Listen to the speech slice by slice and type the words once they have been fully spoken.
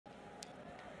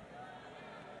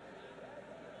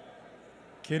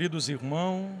Queridos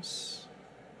irmãos,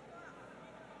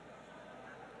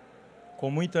 com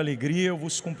muita alegria eu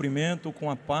vos cumprimento com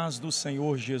a paz do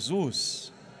Senhor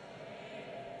Jesus.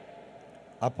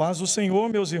 A paz do Senhor,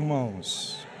 meus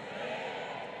irmãos.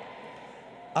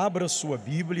 Abra sua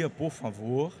Bíblia, por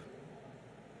favor,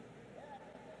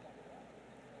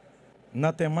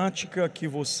 na temática que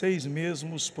vocês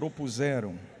mesmos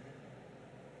propuseram.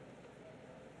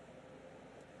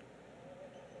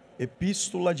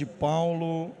 Epístola de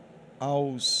Paulo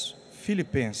aos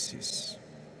Filipenses,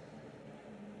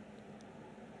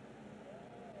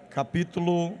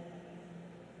 capítulo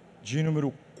de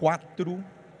número 4,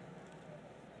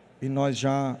 e nós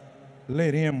já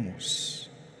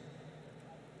leremos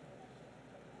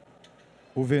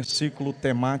o versículo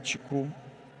temático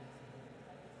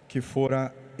que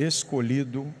fora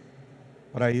escolhido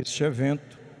para este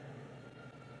evento,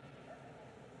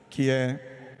 que é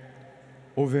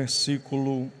o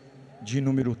versículo de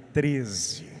número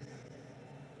 13.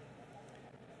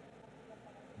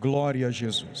 Glória a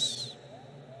Jesus.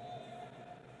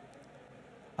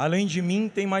 Além de mim,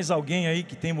 tem mais alguém aí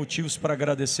que tem motivos para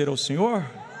agradecer ao Senhor?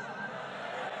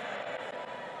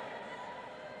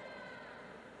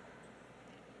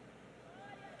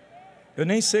 Eu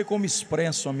nem sei como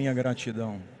expresso a minha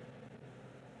gratidão.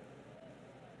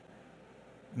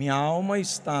 Minha alma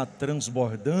está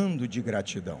transbordando de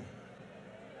gratidão.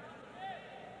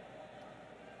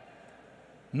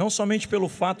 Não somente pelo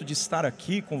fato de estar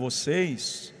aqui com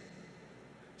vocês,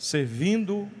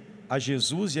 servindo a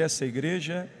Jesus e essa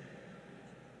igreja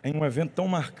em um evento tão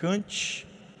marcante,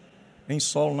 em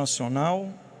solo nacional,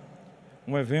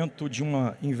 um evento de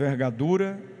uma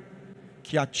envergadura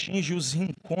que atinge os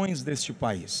rincões deste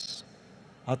país,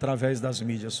 através das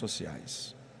mídias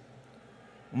sociais.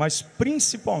 Mas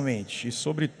principalmente e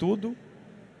sobretudo,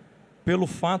 pelo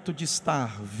fato de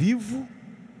estar vivo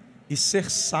e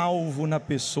ser salvo na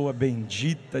pessoa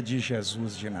bendita de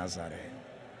Jesus de Nazaré.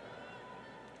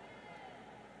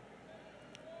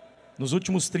 Nos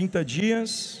últimos 30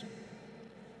 dias,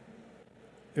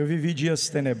 eu vivi dias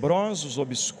tenebrosos,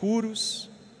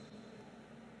 obscuros.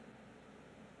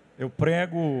 Eu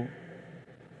prego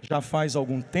já faz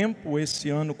algum tempo, esse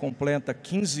ano completa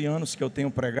 15 anos que eu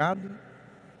tenho pregado.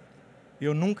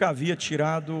 Eu nunca havia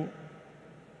tirado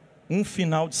um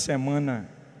final de semana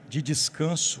de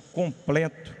descanso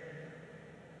completo.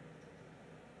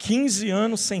 15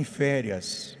 anos sem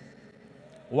férias.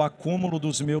 O acúmulo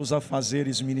dos meus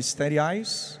afazeres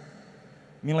ministeriais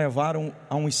me levaram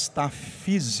a um estado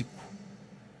físico.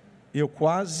 Eu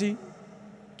quase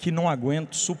que não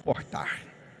aguento suportar.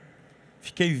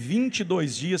 Fiquei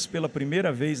 22 dias pela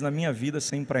primeira vez na minha vida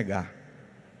sem pregar.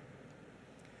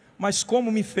 Mas como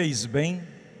me fez bem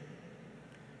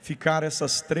ficar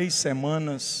essas 3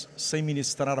 semanas sem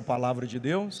ministrar a palavra de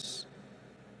Deus,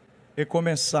 e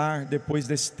começar depois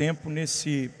desse tempo,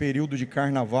 nesse período de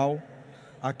carnaval,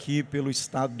 aqui pelo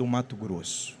estado do Mato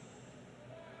Grosso.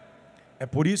 É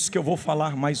por isso que eu vou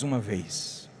falar mais uma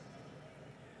vez.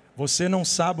 Você não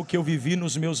sabe o que eu vivi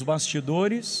nos meus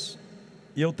bastidores,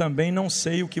 e eu também não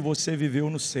sei o que você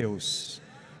viveu nos seus.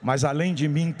 Mas além de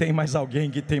mim, tem mais alguém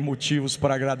que tem motivos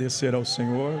para agradecer ao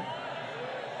Senhor.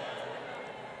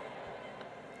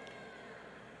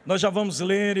 Nós já vamos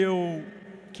ler. Eu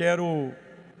quero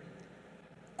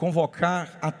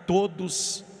convocar a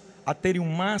todos a terem o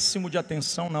máximo de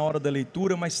atenção na hora da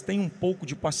leitura, mas tenham um pouco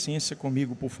de paciência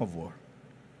comigo, por favor.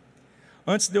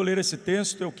 Antes de eu ler esse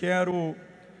texto, eu quero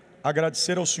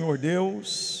agradecer ao Senhor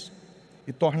Deus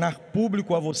e tornar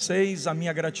público a vocês a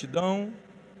minha gratidão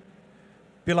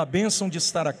pela bênção de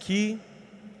estar aqui,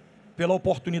 pela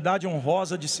oportunidade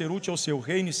honrosa de ser útil ao seu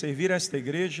reino e servir a esta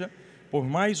igreja, por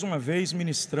mais uma vez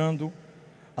ministrando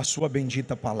a sua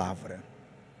bendita palavra.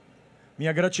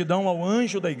 Minha gratidão ao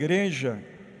anjo da igreja,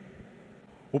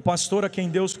 o pastor a quem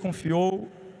Deus confiou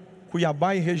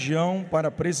Cuiabá e região para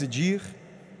presidir,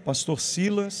 pastor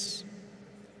Silas,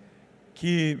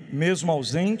 que mesmo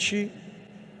ausente,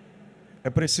 é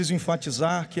preciso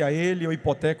enfatizar que a ele eu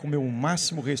hipoteco o meu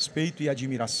máximo respeito e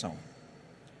admiração.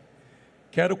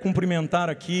 Quero cumprimentar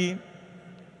aqui,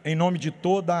 em nome de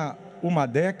toda a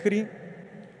Umadecre,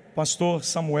 pastor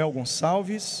Samuel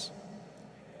Gonçalves,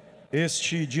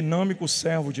 este dinâmico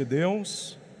servo de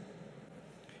Deus,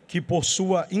 que por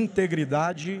sua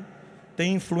integridade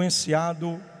tem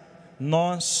influenciado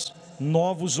nós,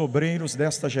 novos obreiros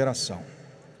desta geração.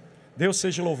 Deus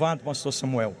seja louvado, pastor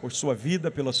Samuel, por sua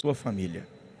vida, pela sua família.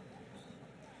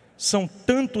 São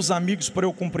tantos amigos para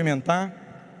eu cumprimentar,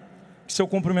 que se eu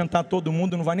cumprimentar todo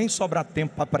mundo, não vai nem sobrar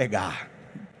tempo para pregar.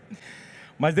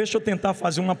 Mas deixa eu tentar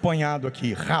fazer um apanhado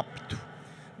aqui, rápido.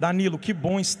 Danilo, que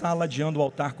bom estar ladeando o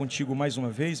altar contigo mais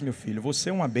uma vez, meu filho. Você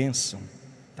é uma bênção,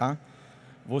 tá?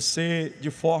 Você,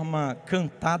 de forma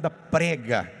cantada,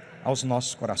 prega aos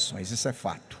nossos corações, isso é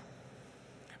fato.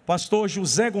 Pastor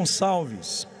José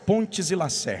Gonçalves, Pontes e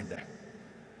Lacerda,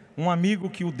 um amigo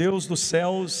que o Deus dos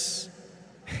céus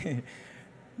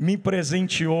me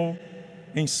presenteou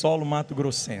em solo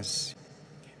mato-grossense.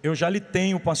 Eu já lhe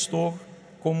tenho, pastor,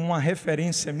 como uma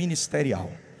referência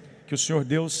ministerial. Que o Senhor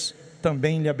Deus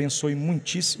também lhe abençoe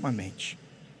muitíssimamente,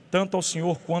 tanto ao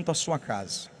senhor quanto à sua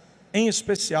casa. Em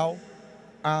especial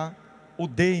a o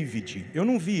David. Eu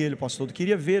não vi ele, pastor, eu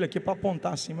queria ver ele aqui para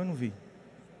apontar assim, mas não vi.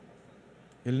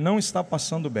 Ele não está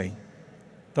passando bem.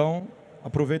 Então,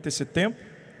 aproveita esse tempo,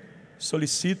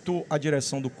 solicito a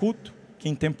direção do culto, que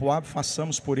em tempo hábil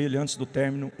façamos por ele, antes do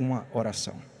término, uma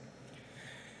oração.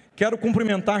 Quero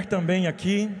cumprimentar também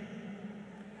aqui,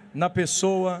 na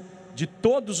pessoa de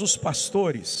todos os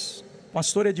pastores,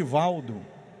 pastor Edivaldo,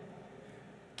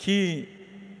 que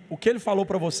o que ele falou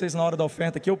para vocês na hora da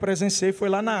oferta que eu presenciei foi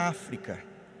lá na África.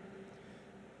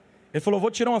 Ele falou: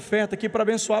 vou tirar uma oferta aqui para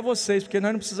abençoar vocês, porque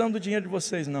nós não precisamos do dinheiro de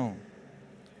vocês não.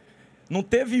 Não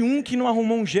teve um que não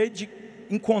arrumou um jeito de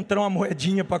encontrar uma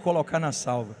moedinha para colocar na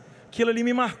salva. Aquilo ali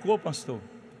me marcou, pastor,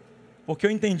 porque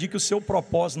eu entendi que o seu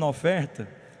propósito na oferta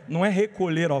não é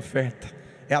recolher a oferta,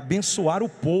 é abençoar o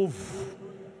povo.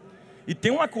 E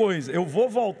tem uma coisa, eu vou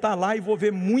voltar lá e vou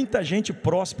ver muita gente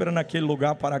próspera naquele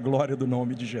lugar para a glória do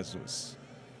nome de Jesus.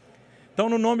 Então,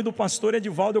 no nome do pastor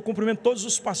Edivaldo, eu cumprimento todos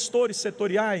os pastores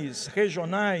setoriais,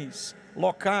 regionais,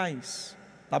 locais.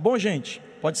 Tá bom, gente?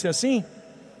 Pode ser assim?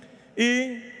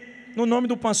 E no nome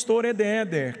do pastor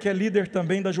Éder, que é líder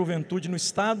também da juventude no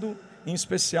estado, em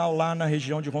especial lá na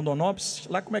região de Rondonópolis.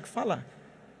 Lá como é que fala?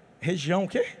 Região o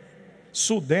quê?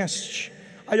 Sudeste.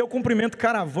 Aí eu cumprimento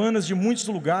caravanas de muitos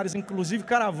lugares, inclusive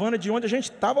caravana de onde a gente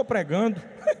estava pregando.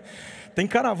 Tem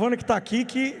caravana que está aqui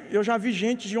que eu já vi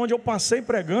gente de onde eu passei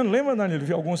pregando. Lembra, Danilo?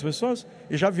 Vi algumas pessoas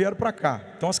e já vieram para cá.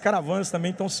 Então as caravanas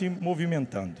também estão se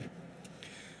movimentando.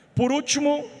 Por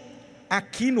último,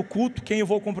 aqui no culto, quem eu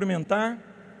vou cumprimentar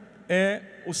é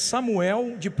o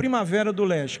Samuel de Primavera do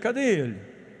Leste. Cadê ele?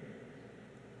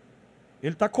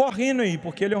 Ele está correndo aí,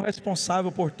 porque ele é o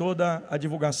responsável por toda a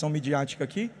divulgação midiática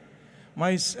aqui.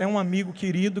 Mas é um amigo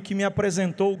querido que me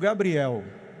apresentou o Gabriel.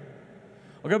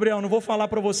 Ô Gabriel, não vou falar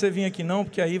para você vir aqui não,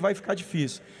 porque aí vai ficar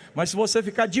difícil. Mas se você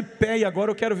ficar de pé, e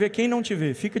agora eu quero ver quem não te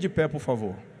vê. Fica de pé, por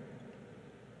favor.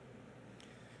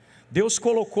 Deus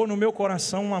colocou no meu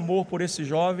coração um amor por esse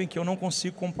jovem que eu não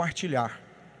consigo compartilhar.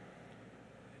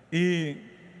 E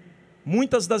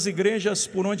muitas das igrejas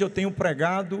por onde eu tenho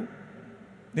pregado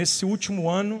nesse último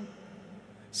ano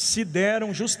se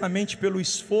deram justamente pelo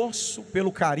esforço,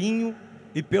 pelo carinho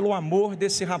e pelo amor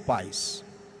desse rapaz.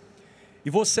 E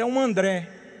você é um André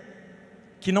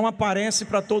que não aparece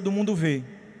para todo mundo ver,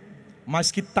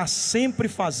 mas que está sempre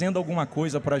fazendo alguma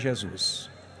coisa para Jesus.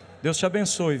 Deus te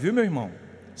abençoe, viu, meu irmão?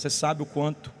 Você sabe o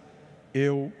quanto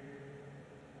eu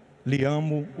lhe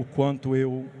amo, o quanto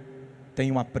eu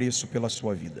tenho apreço pela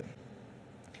sua vida.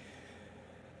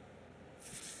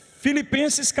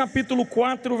 Filipenses capítulo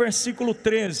 4, versículo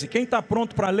 13. Quem está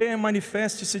pronto para ler,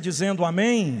 manifeste-se dizendo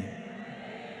amém.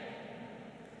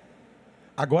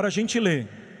 Agora a gente lê.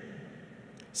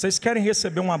 Vocês querem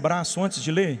receber um abraço antes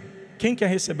de ler? Quem quer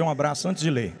receber um abraço antes de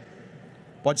ler?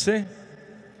 Pode ser?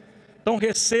 Então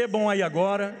recebam aí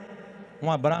agora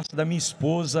um abraço da minha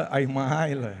esposa, a irmã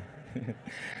Ayla.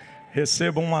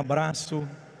 Recebam um abraço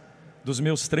dos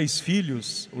meus 3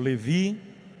 filhos, o Levi,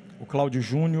 o Claudio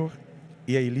Júnior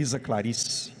e a Elisa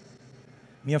Clarice.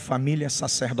 Minha família é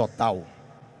sacerdotal.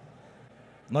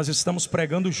 Nós estamos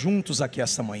pregando juntos aqui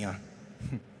esta manhã.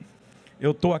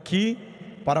 Eu estou aqui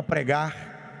para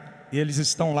pregar e eles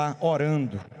estão lá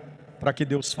orando para que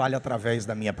Deus fale através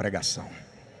da minha pregação.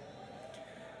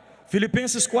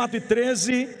 Filipenses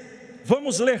 4:13,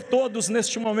 vamos ler todos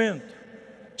neste momento.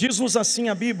 Diz-nos assim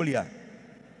a Bíblia: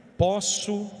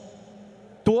 posso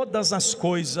todas as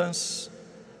coisas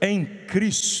em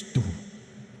Cristo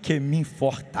que me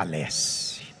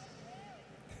fortalece.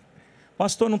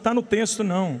 Pastor, não está no texto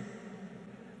não.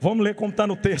 Vamos ler como está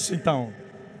no texto então.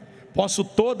 Posso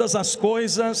todas as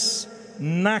coisas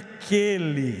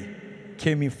naquele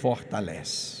que me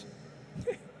fortalece.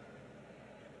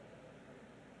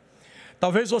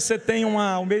 Talvez você tenha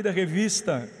uma Almeida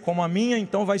Revista como a minha,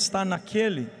 então vai estar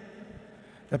naquele.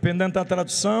 Dependendo da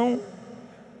tradução,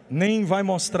 nem vai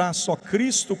mostrar só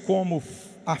Cristo como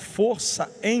a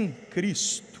força em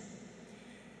Cristo.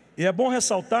 E é bom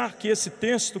ressaltar que esse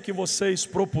texto que vocês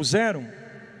propuseram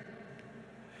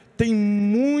tem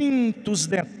muitos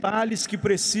detalhes que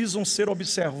precisam ser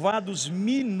observados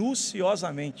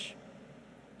minuciosamente.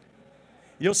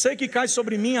 E eu sei que cai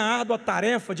sobre mim a árdua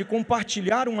tarefa de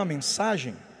compartilhar uma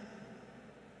mensagem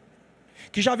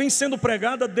que já vem sendo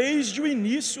pregada desde o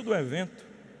início do evento.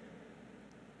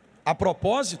 A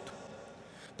propósito,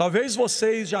 talvez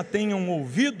vocês já tenham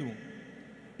ouvido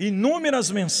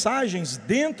inúmeras mensagens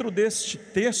dentro deste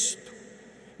texto,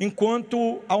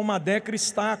 enquanto a Umadecre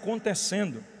está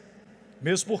acontecendo,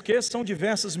 mesmo porque são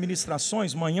diversas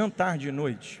ministrações, manhã, tarde e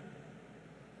noite.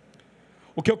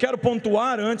 O que eu quero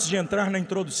pontuar antes de entrar na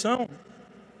introdução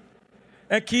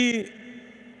é que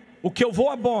o que eu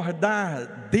vou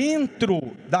abordar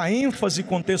dentro da ênfase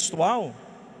contextual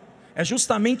é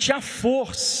justamente a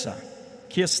força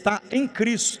que está em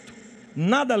Cristo,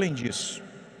 nada além disso.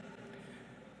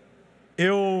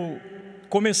 Eu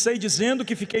comecei dizendo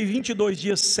que fiquei 22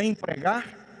 dias sem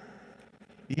pregar,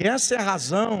 e essa é a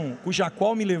razão cuja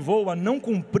qual me levou a não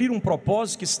cumprir um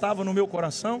propósito que estava no meu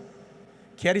coração,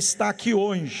 que era estar aqui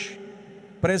hoje,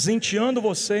 presenteando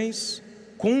vocês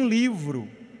com um livro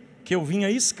que eu vinha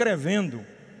escrevendo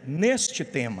neste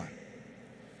tema.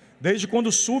 Desde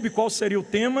quando soube qual seria o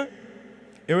tema,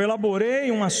 eu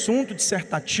elaborei um assunto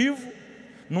dissertativo,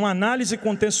 numa análise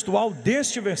contextual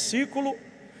deste versículo,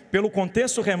 pelo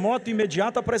contexto remoto e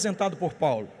imediato apresentado por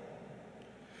Paulo.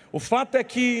 O fato é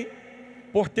que,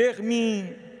 por ter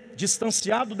me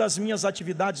distanciado das minhas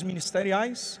atividades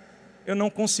ministeriais, eu não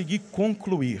consegui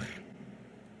concluir.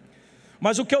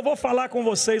 Mas o que eu vou falar com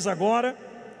vocês agora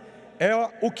é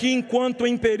o que, enquanto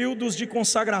em períodos de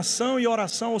consagração e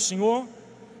oração ao Senhor,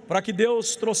 para que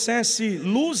Deus trouxesse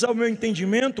luz ao meu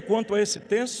entendimento quanto a esse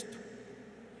texto,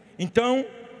 então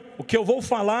o que eu vou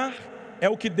falar é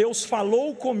o que Deus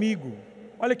falou comigo.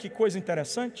 Olha que coisa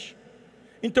interessante.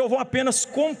 Então eu vou apenas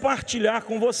compartilhar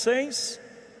com vocês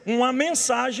uma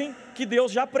mensagem que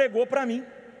Deus já pregou para mim.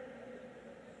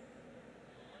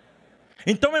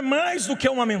 Então é mais do que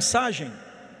uma mensagem,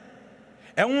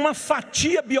 é uma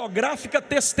fatia biográfica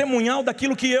testemunhal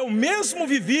daquilo que eu mesmo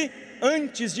vivi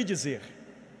antes de dizer.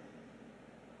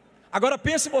 Agora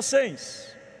pense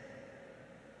vocês,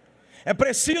 é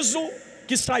preciso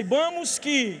que saibamos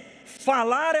que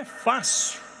falar é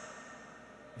fácil,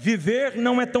 viver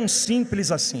não é tão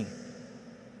simples assim.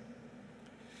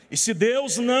 E se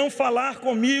Deus não falar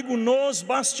comigo nos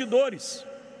bastidores,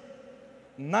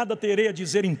 nada terei a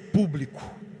dizer em público.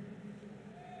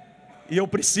 E eu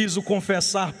preciso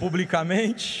confessar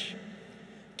publicamente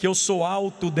que eu sou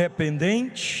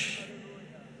autodependente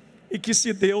e que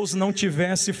se Deus não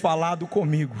tivesse falado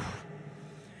comigo,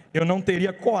 eu não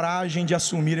teria coragem de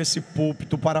assumir esse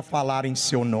púlpito para falar em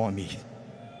seu nome.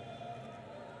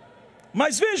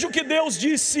 Mas veja o que Deus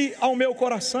disse ao meu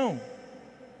coração.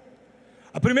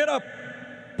 A primeira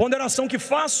ponderação que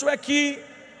faço é que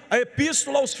a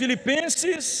epístola aos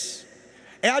Filipenses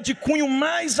é a de cunho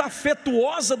mais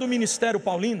afetuosa do ministério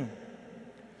paulino.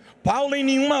 Paulo, em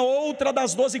nenhuma outra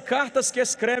das 12 cartas que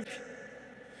escreve,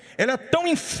 ele é tão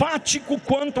enfático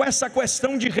quanto essa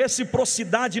questão de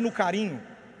reciprocidade no carinho.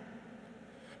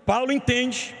 Paulo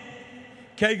entende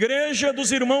que a igreja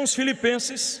dos irmãos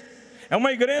filipenses é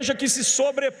uma igreja que se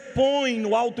sobrepõe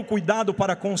no autocuidado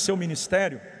para com o seu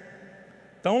ministério.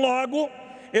 Então logo,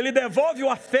 ele devolve o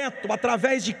afeto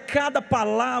através de cada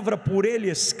palavra por ele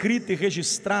escrita e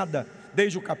registrada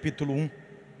desde o capítulo 1.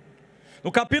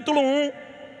 No capítulo 1,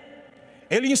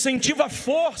 ele incentiva a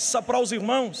força para os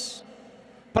irmãos,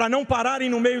 para não pararem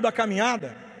no meio da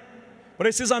caminhada.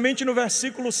 Precisamente no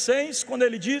versículo 6, quando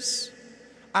ele diz: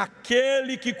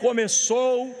 aquele que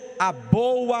começou a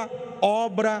boa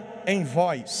obra em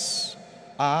vós,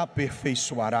 a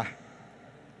aperfeiçoará.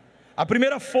 A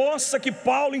primeira força que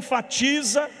Paulo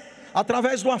enfatiza,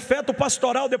 através do afeto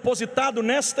pastoral depositado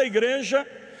nesta igreja,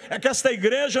 é que esta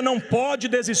igreja não pode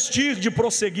desistir de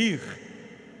prosseguir.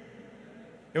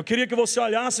 Eu queria que você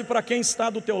olhasse para quem está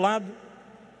do teu lado.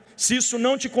 Se isso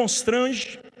não te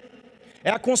constrange, é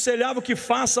aconselhável que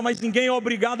faça, mas ninguém é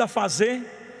obrigado a fazer.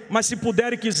 Mas se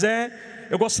puder e quiser,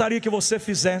 eu gostaria que você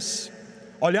fizesse.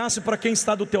 Olhasse para quem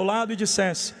está do teu lado e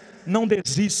dissesse: não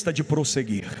desista de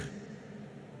prosseguir.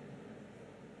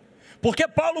 Porque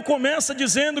Paulo começa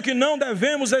dizendo que não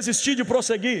devemos desistir de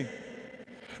prosseguir?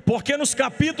 Porque nos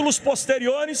capítulos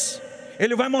posteriores,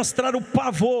 ele vai mostrar o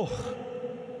pavor,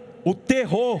 o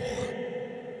terror,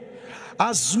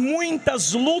 as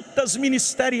muitas lutas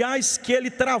ministeriais que ele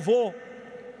travou,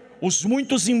 os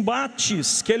muitos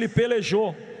embates que ele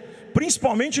pelejou,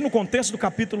 principalmente no contexto do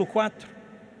capítulo 4,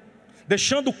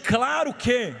 deixando claro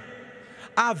que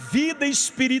a vida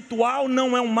espiritual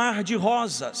não é um mar de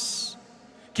rosas,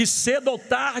 que cedo ou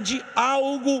tarde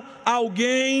algo,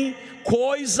 alguém,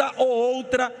 coisa ou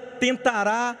outra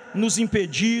tentará nos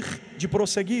impedir de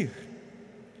prosseguir.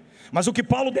 Mas o que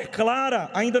Paulo declara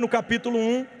ainda no capítulo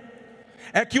 1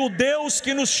 é que o Deus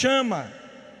que nos chama,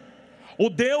 o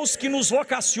Deus que nos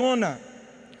vocaciona,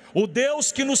 o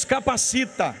Deus que nos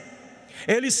capacita,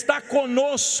 Ele está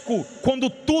conosco quando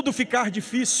tudo ficar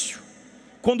difícil,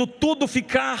 quando tudo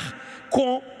ficar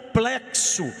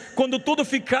complexo, quando tudo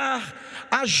ficar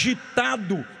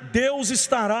agitado. Deus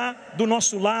estará do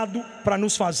nosso lado para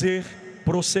nos fazer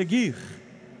prosseguir.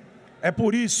 É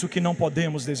por isso que não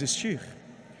podemos desistir,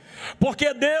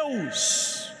 porque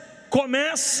Deus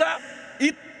começa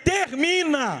e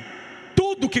termina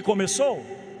tudo que começou.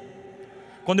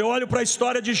 Quando eu olho para a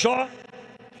história de Jó,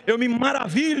 eu me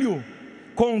maravilho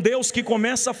com Deus que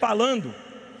começa falando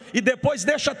e depois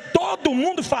deixa todo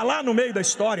mundo falar no meio da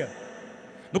história.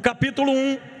 No capítulo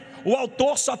 1, o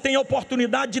autor só tem a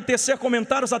oportunidade de tecer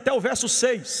comentários até o verso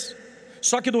 6.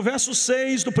 Só que do verso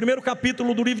 6 do primeiro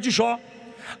capítulo do livro de Jó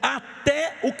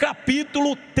até o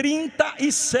capítulo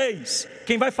 36,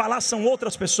 quem vai falar são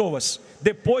outras pessoas,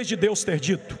 depois de Deus ter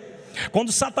dito.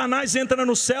 Quando Satanás entra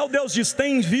no céu, Deus diz: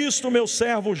 tem visto o meu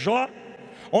servo Jó,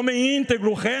 homem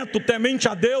íntegro, reto, temente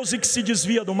a Deus e que se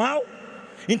desvia do mal?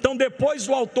 Então, depois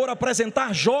do autor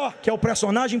apresentar Jó, que é o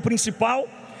personagem principal,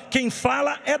 quem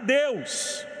fala é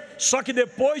Deus. Só que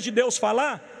depois de Deus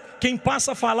falar, quem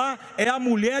passa a falar é a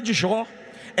mulher de Jó,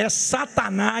 é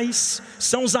Satanás,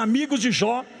 são os amigos de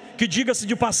Jó, que, diga-se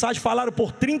de passagem, falaram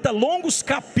por 30 longos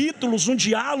capítulos, um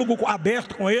diálogo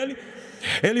aberto com ele.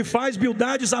 Ele faz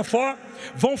Bildade e Zafó,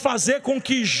 vão fazer com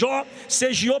que Jó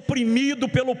seja oprimido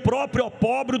pelo próprio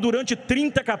opróbrio durante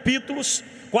 30 capítulos.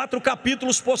 4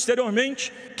 capítulos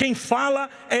posteriormente, quem fala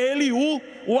é Eliú,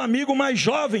 o amigo mais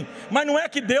jovem. Mas não é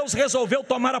que Deus resolveu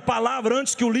tomar a palavra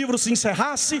antes que o livro se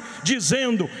encerrasse,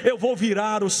 dizendo: eu vou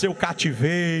virar o seu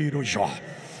cativeiro, Jó.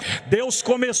 Deus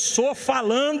começou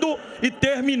falando e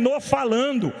terminou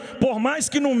falando, por mais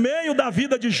que no meio da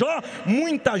vida de Jó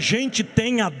muita gente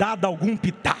tenha dado algum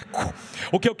pitaco.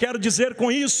 O que eu quero dizer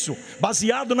com isso,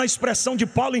 baseado na expressão de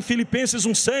Paulo em Filipenses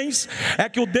 1,6, é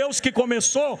que o Deus que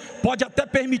começou pode até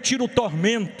permitir o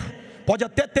tormento, pode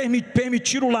até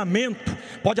permitir o lamento,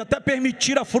 pode até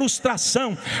permitir a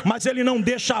frustração, mas Ele não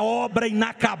deixa a obra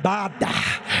inacabada,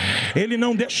 Ele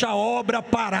não deixa a obra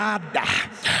parada.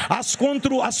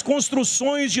 As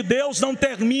construções de Deus não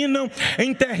terminam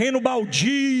em terreno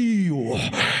baldio,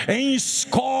 em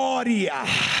escória,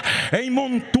 em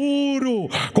monturo.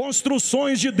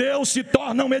 Construções de Deus se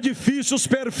tornam edifícios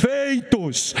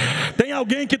perfeitos. Tem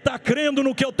alguém que está crendo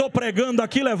no que eu estou pregando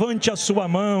aqui? Levante a sua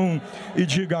mão e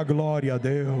diga glória a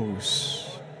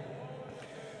Deus.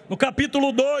 No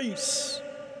capítulo 2,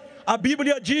 a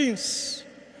Bíblia diz,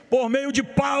 por meio de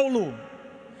Paulo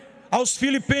aos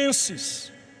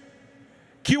Filipenses,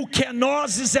 que o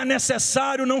kenosis é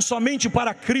necessário não somente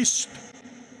para Cristo.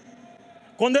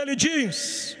 Quando ele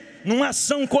diz, numa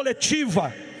ação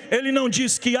coletiva, ele não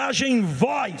diz que haja em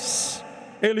vós,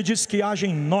 ele diz que haja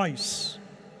em nós.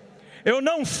 Eu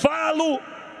não falo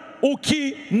o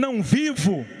que não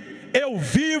vivo, eu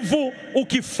vivo o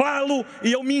que falo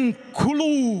e eu me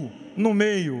incluo no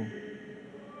meio.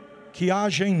 Que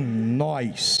haja em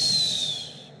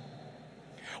nós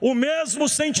o mesmo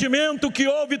sentimento que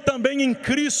houve também em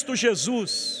Cristo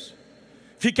Jesus.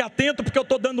 Fique atento, porque eu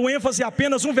estou dando ênfase a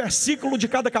apenas um versículo de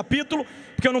cada capítulo,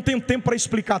 porque eu não tenho tempo para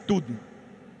explicar tudo.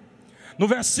 No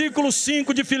versículo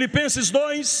 5 de Filipenses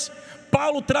 2,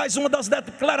 Paulo traz uma das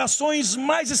declarações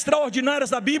mais extraordinárias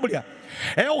da Bíblia.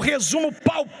 É o resumo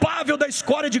palpável da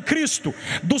escória de Cristo,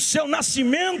 do seu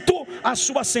nascimento à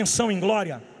sua ascensão em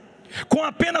glória. Com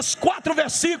apenas 4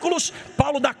 versículos,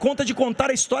 Paulo dá conta de contar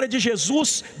a história de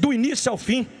Jesus do início ao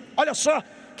fim. Olha só,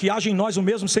 que haja em nós o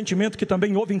mesmo sentimento que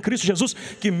também houve em Cristo Jesus,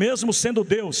 que mesmo sendo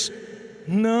Deus,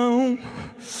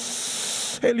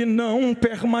 Ele não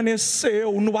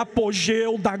permaneceu no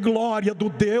apogeu da glória do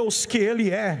Deus que Ele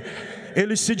é.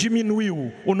 Ele se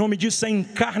diminuiu. O nome disso é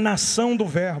encarnação do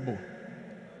Verbo.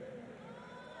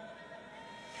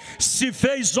 Se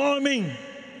fez homem,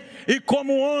 e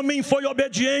como homem foi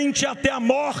obediente até a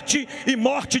morte, e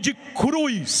morte de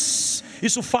cruz.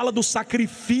 Isso fala do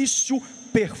sacrifício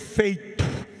perfeito.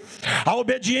 A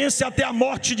obediência até a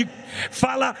morte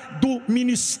fala do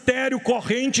ministério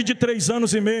corrente de 3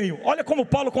 anos e meio. Olha como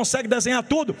Paulo consegue desenhar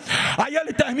tudo. Aí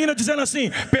ele termina dizendo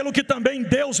assim: pelo que também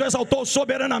Deus o exaltou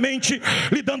soberanamente,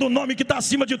 lhe dando o nome que está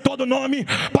acima de todo nome,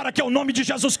 para que o nome de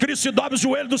Jesus Cristo se dobre os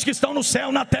joelhos dos que estão no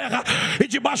céu, na terra e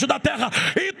debaixo da terra,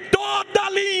 e toda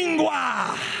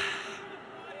língua.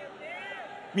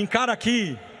 Me encara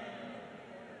aqui.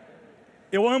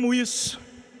 Eu amo isso.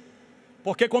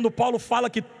 Porque quando Paulo fala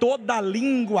que toda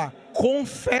língua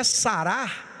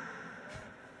confessará,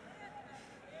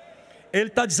 ele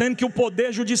está dizendo que o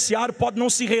poder judiciário pode não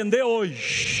se render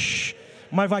hoje,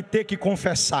 mas vai ter que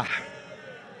confessar.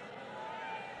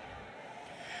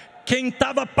 Quem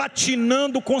estava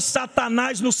patinando com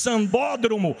Satanás no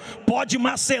sambódromo pode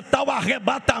macetar o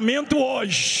arrebatamento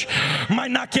hoje, mas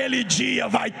naquele dia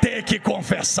vai ter que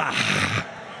confessar.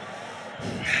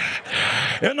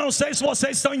 Eu não sei se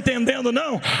vocês estão entendendo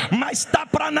não, mas está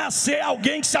para nascer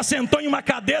alguém que se assentou em uma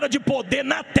cadeira de poder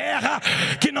na terra,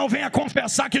 que não venha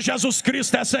confessar que Jesus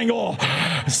Cristo é Senhor.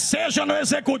 Seja no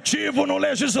executivo, no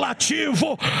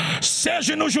legislativo,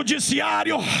 seja no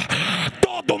judiciário,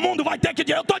 todo mundo vai ter que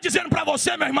dizer. Eu estou dizendo para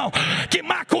você, meu irmão, que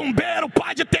macumbeiro,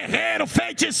 pai de terreiro,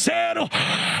 feiticeiro,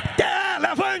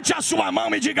 levante a sua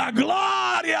mão e diga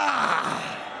glória.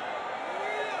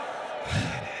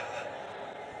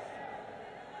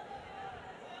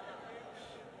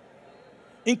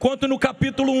 Enquanto no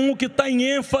capítulo 1, que está em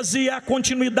ênfase, é a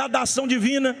continuidade da ação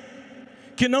divina,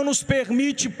 que não nos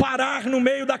permite parar no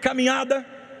meio da caminhada.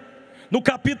 No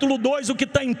capítulo 2, o que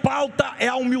está em pauta é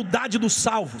a humildade dos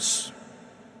salvos.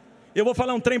 Eu vou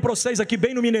falar um trem para vocês aqui,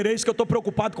 bem no mineirês, que eu estou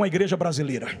preocupado com a igreja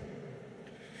brasileira.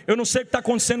 Eu não sei o que está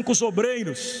acontecendo com os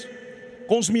obreiros,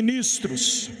 com os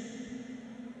ministros.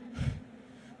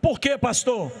 Por quê,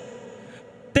 pastor?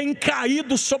 Tem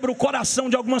caído sobre o coração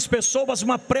de algumas pessoas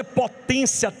uma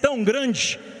prepotência tão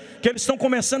grande, que eles estão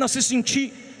começando a se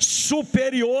sentir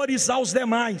superiores aos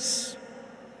demais.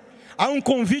 Há um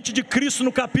convite de Cristo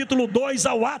no capítulo 2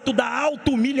 ao ato da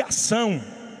auto-humilhação.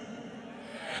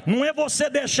 Não é você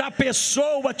deixar a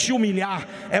pessoa te humilhar,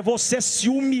 é você se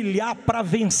humilhar para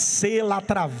vencê-la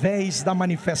através da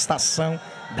manifestação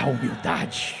da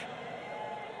humildade.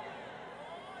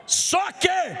 Só que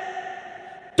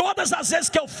todas as vezes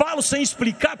que eu falo sem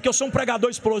explicar, porque eu sou um pregador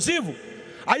explosivo,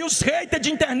 aí os haters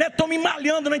de internet estão me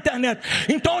malhando na internet.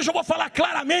 Então hoje eu vou falar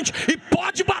claramente, e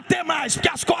pode bater mais, porque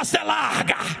as costas é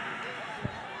larga.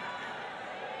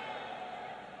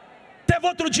 Teve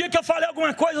outro dia que eu falei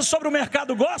alguma coisa sobre o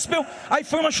mercado gospel, aí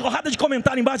foi uma chorrada de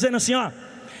comentário embaixo dizendo assim, ó,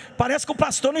 parece que o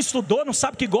pastor não estudou, não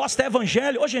sabe que gospel é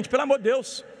evangelho. Ô gente, pelo amor de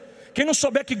Deus, quem não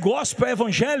souber que gospel é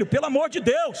evangelho, pelo amor de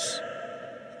Deus.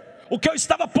 O que eu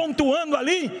estava pontuando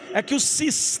ali é que o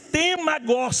sistema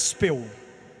gospel,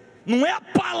 não é a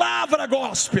palavra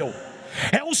gospel,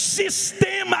 é o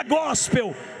sistema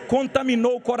gospel,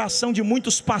 contaminou o coração de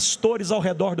muitos pastores ao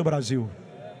redor do Brasil.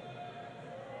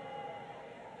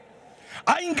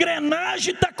 A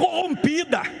engrenagem está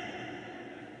corrompida,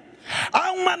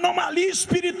 há uma anomalia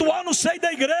espiritual no seio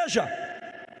da igreja,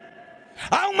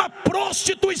 há uma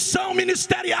prostituição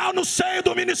ministerial no seio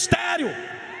do ministério.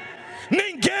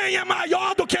 Ninguém é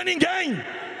maior do que ninguém.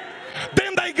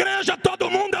 Dentro da igreja todo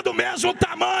mundo é do mesmo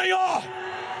tamanho.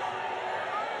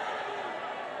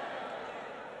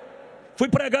 Fui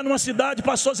pregar numa cidade,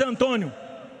 pastor Zé Antônio.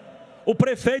 O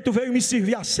prefeito veio me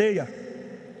servir a ceia.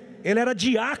 Ele era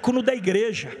diácono da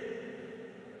igreja.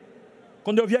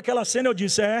 Quando eu vi aquela cena eu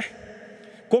disse,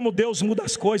 como Deus muda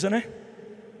as coisas, né?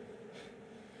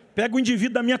 Pega o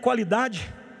indivíduo da minha qualidade,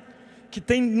 que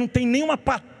não tem nenhuma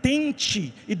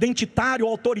patente identitária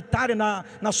ou autoritária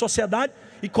na sociedade,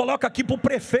 e coloca aqui para o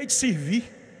prefeito servir.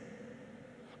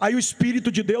 Aí o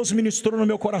Espírito de Deus ministrou no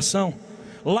meu coração,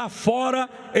 lá fora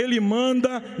ele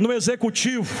manda no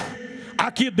executivo,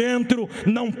 aqui dentro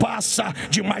não passa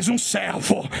de mais um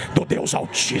servo do Deus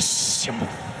Altíssimo.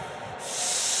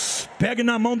 Pegue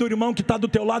na mão do irmão que está do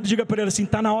teu lado e diga para ele assim,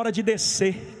 está na hora de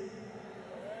descer.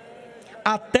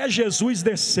 Até Jesus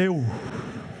desceu.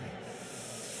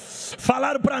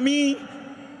 Falaram para mim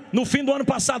no fim do ano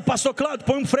passado, pastor Claudio,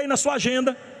 põe um freio na sua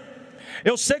agenda.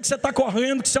 Eu sei que você está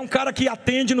correndo, que você é um cara que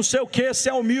atende, não sei o que, você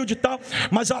é humilde e tal,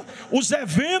 mas os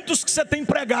eventos que você tem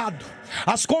pregado,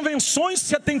 as convenções que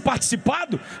você tem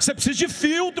participado, você precisa de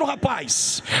filtro,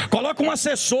 rapaz. Coloca um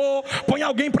assessor, põe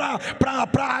alguém para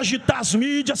agitar as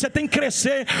mídias. Você tem que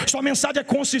crescer, sua mensagem é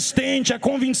consistente, é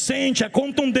convincente, é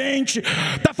contundente.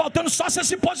 Está faltando só você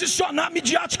se posicionar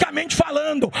midiaticamente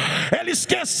falando. Ele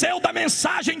esqueceu da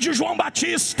mensagem de João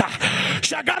Batista.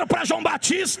 Chegaram para João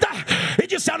Batista e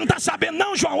disseram, não está sabendo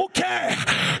não, João, o que?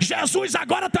 Jesus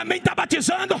agora também está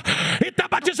batizando, e está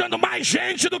batizando mais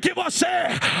gente do que você.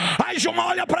 Aí João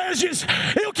olha para eles e diz,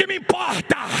 e o que me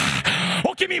importa?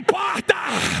 O que me importa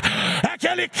é que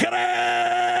ele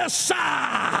cresça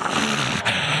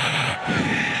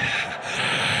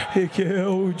e que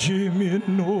eu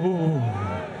diminuo.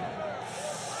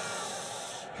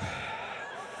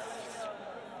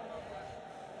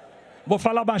 Vou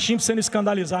falar baixinho para você não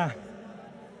escandalizar.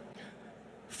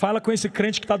 Fala com esse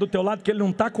crente que está do teu lado, que ele não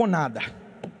está com nada.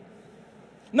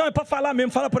 Não, é para falar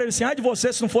mesmo, fala para ele assim: ai de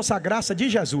você se não fosse a graça de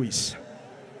Jesus.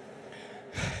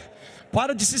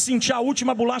 Para de se sentir a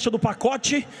última bolacha do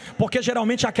pacote, porque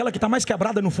geralmente é aquela que está mais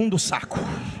quebrada no fundo do saco.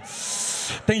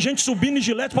 Tem gente subindo em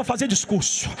Gilete para fazer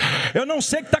discurso. Eu não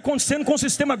sei o que está acontecendo com o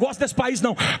sistema gospel desse país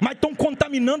não, mas estão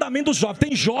contaminando a mente dos jovens.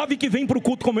 Tem jovem que vem para o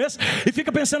culto como esse e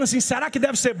fica pensando assim: será que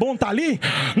deve ser bom estar ali?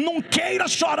 Não queira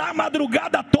chorar a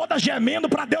madrugada toda gemendo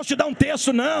para Deus te dar um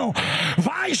texto, não.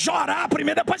 Vai chorar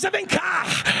primeiro, depois você vem cá.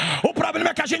 O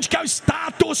problema é que a gente quer o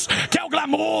status, quer o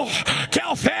glamour, quer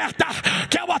a oferta,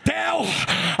 quer o hotel.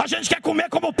 A gente quer comer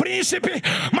como príncipe,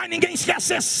 mas ninguém quer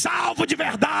ser salvo de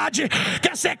verdade,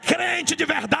 quer ser crente de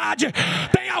verdade.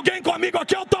 Tem alguém comigo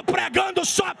aqui? Eu estou pregando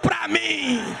só para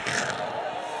mim.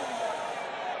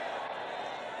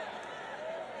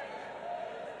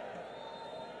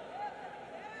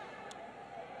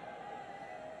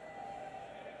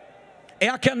 É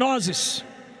a kenosis.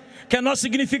 Kenosis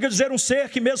significa dizer um ser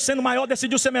que mesmo sendo maior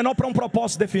decidiu ser menor para um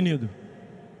propósito definido.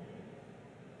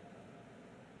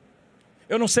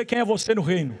 Eu não sei quem é você no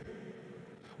reino,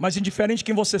 mas indiferente de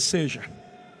quem você seja,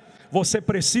 você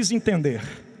precisa entender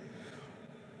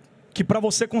que para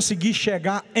você conseguir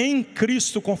chegar em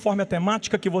Cristo, conforme a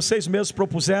temática que vocês mesmos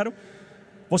propuseram,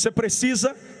 você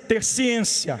precisa ter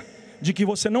ciência de que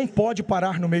você não pode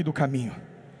parar no meio do caminho.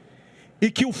 E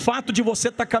que o fato de você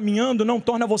estar caminhando não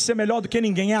torna você melhor do que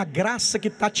ninguém, é a graça que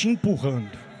está te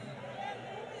empurrando.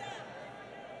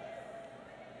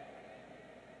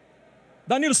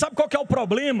 Danilo, sabe qual que é o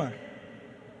problema?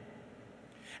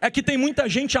 É que tem muita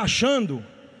gente achando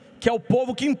que é o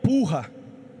povo que empurra.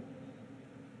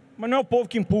 Mas não é o povo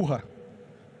que empurra,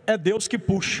 é Deus que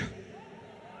puxa.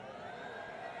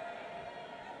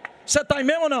 Você está aí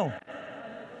mesmo ou não?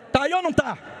 Está aí ou não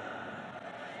está?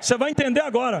 Você vai entender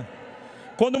agora.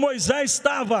 Quando Moisés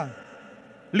estava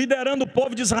liderando o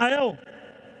povo de Israel,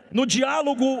 no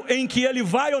diálogo em que ele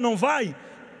vai ou não vai,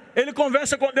 ele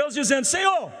conversa com Deus dizendo: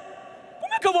 Senhor,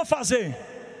 como é que eu vou fazer?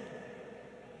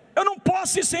 Eu não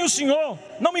posso ir sem o Senhor.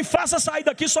 Não me faça sair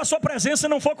daqui se a sua presença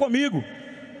não for comigo.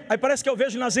 Aí parece que eu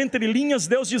vejo nas entrelinhas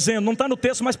Deus dizendo, não está no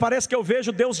texto, mas parece que eu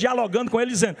vejo Deus dialogando com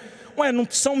ele dizendo: ué, não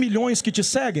são milhões que te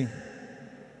seguem?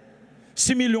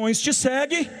 Se milhões te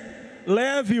seguem,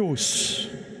 leve-os.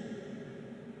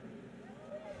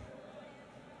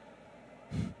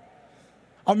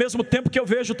 Ao mesmo tempo que eu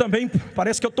vejo também,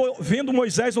 parece que eu estou vendo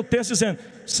Moisés no texto dizendo: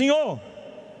 Senhor,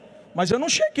 mas eu não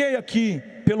cheguei aqui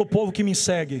pelo povo que me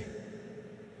segue.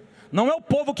 Não é o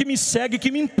povo que me segue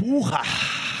que me empurra,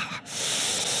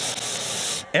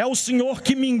 é o Senhor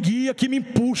que me guia, que me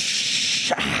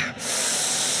puxa.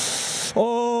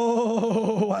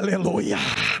 Oh, aleluia.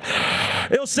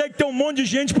 Eu sei que tem um monte de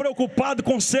gente preocupado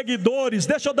com seguidores.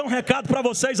 Deixa eu dar um recado para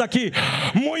vocês aqui.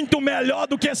 Muito melhor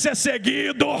do que ser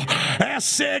seguido é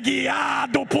ser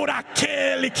guiado por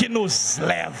aquele que nos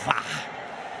leva.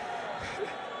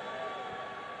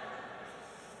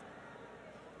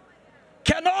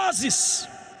 Kenosis,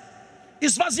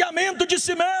 esvaziamento de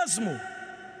si mesmo.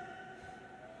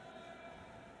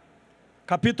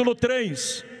 Capítulo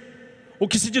 3, o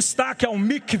que se destaca é o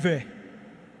mikve,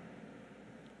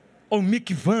 ou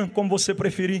mikvan, como você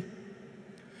preferir.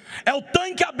 É o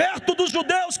tanque aberto dos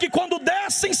judeus, que quando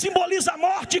descem simboliza a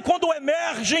morte, e quando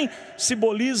emergem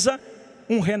simboliza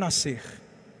um renascer.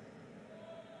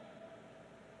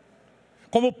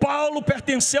 Como Paulo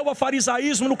pertenceu ao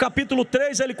farisaísmo, no capítulo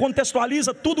 3 ele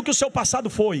contextualiza tudo que o seu passado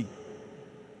foi.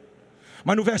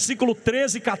 Mas no versículo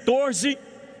 13 e 14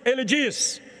 ele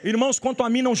diz: irmãos, quanto a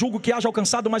mim não julgo que haja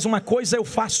alcançado, mas uma coisa eu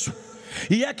faço,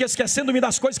 e é que esquecendo-me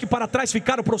das coisas que para trás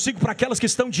ficaram, prossigo para aquelas que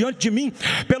estão diante de mim,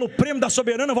 pelo prêmio da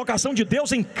soberana vocação de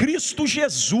Deus em Cristo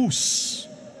Jesus.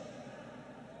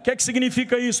 O que é que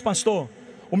significa isso, pastor?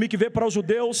 O mikvê para os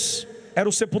judeus era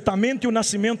o sepultamento e o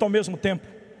nascimento ao mesmo tempo.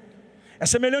 É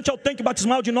semelhante ao tanque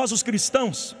batismal de nós os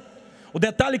cristãos. O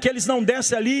detalhe é que eles não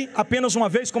descem ali apenas uma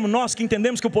vez, como nós, que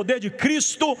entendemos que o poder de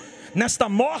Cristo nesta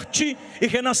morte e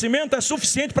renascimento é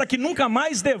suficiente para que nunca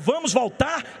mais devamos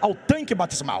voltar ao tanque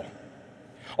batismal.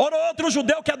 Ora, outro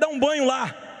judeu quer dar um banho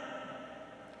lá.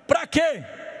 Para quê?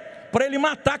 Para ele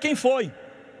matar quem foi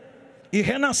e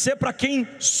renascer para quem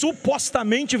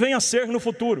supostamente vem a ser no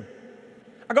futuro.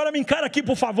 Agora me encara aqui,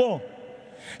 por favor.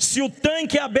 Se o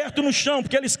tanque é aberto no chão,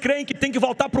 porque eles creem que tem que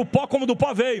voltar para o pó como do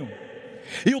pó veio,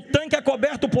 e o tanque é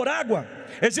coberto por água,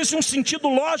 existe um sentido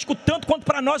lógico tanto quanto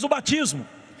para nós o batismo.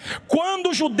 Quando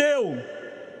o judeu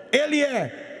ele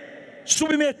é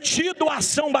submetido à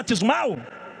ação batismal,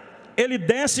 ele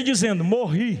desce dizendo: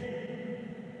 morri.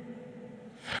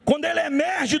 Quando ele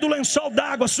emerge do lençol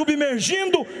d'água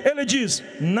submergindo, ele diz: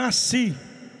 nasci.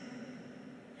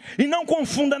 E não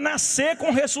confunda nascer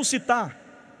com ressuscitar.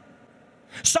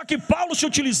 Só que Paulo, se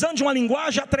utilizando de uma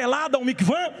linguagem atrelada ao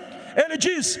mikvã, ele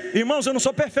diz: irmãos, eu não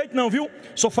sou perfeito não, viu?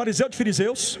 Sou fariseu de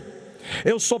fariseus,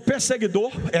 eu sou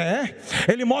perseguidor.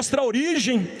 Ele mostra a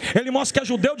origem, ele mostra que é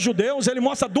judeu de judeus, ele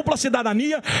mostra a dupla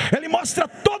cidadania, ele mostra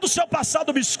todo o seu passado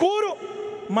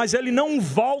obscuro, mas ele não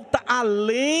volta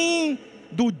além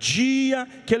do dia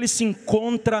que ele se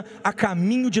encontra a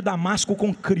caminho de Damasco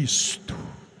com Cristo.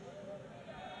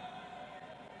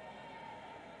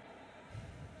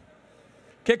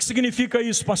 O que significa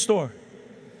isso, pastor?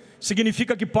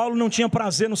 Significa que Paulo não tinha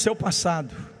prazer no seu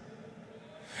passado.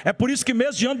 É por isso que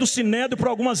mesmo diante do sinédrio, por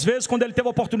algumas vezes, quando ele teve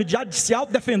a oportunidade de se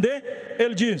autodefender,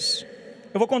 ele diz: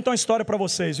 eu vou contar uma história para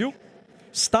vocês, viu?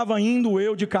 Estava indo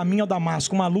eu de caminho a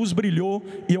Damasco, uma luz brilhou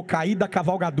e eu caí da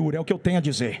cavalgadura, é o que eu tenho a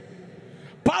dizer.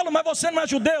 Paulo, mas você não é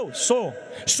judeu? Sou.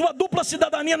 Sua dupla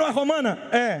cidadania não é romana?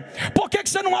 É. Por que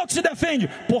você não auto se defende?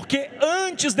 Porque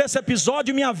antes desse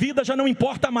episódio minha vida já não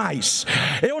importa mais.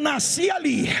 Eu nasci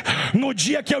ali, no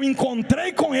dia que eu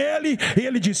encontrei com ele, e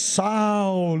ele disse: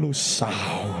 Saulo,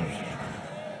 Saulo.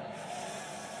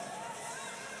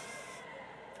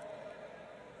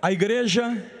 A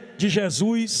igreja de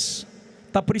Jesus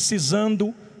está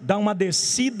precisando dar uma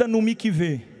descida no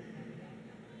miquivê.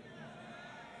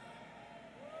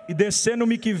 E descer no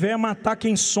miquivê é matar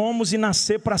quem somos e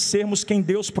nascer para sermos quem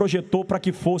Deus projetou para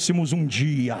que fôssemos um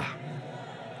dia.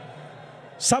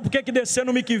 Sabe por que descer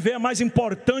no miquivê é mais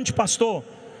importante, pastor,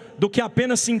 do que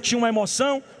apenas sentir uma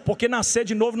emoção? Porque nascer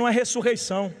de novo não é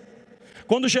ressurreição.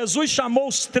 Quando Jesus chamou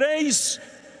os 3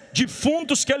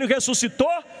 defuntos que ele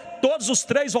ressuscitou, todos os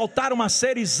 3 voltaram a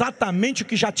ser exatamente o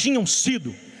que já tinham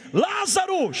sido.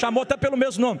 Lázaro, chamou até pelo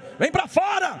mesmo nome, vem para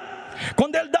fora.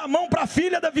 Quando ele dá a mão para a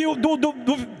filha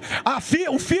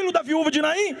o filho da viúva de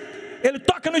Naim, ele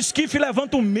toca no esquife e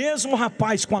levanta o mesmo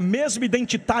rapaz, com a mesma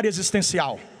identitária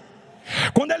existencial.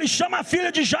 Quando ele chama a filha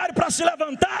de Jairo para se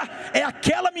levantar, é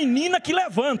aquela menina que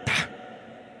levanta.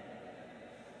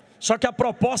 Só que a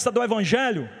proposta do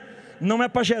evangelho não é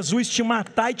para Jesus te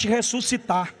matar e te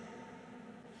ressuscitar,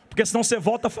 porque senão você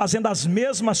volta fazendo as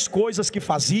mesmas coisas que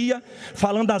fazia,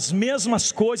 falando as mesmas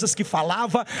coisas que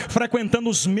falava, frequentando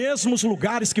os mesmos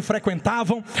lugares que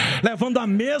frequentavam, levando a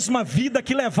mesma vida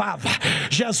que levava.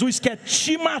 Jesus quer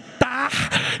te matar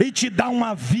e te dar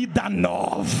uma vida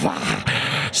nova.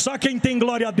 Só quem tem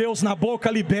glória a Deus na boca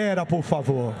libera, por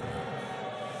favor.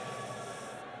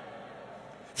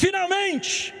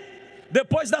 Finalmente,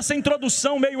 depois dessa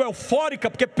introdução meio eufórica,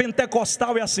 porque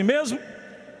pentecostal é assim mesmo,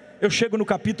 eu chego no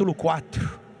capítulo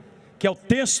 4, que é o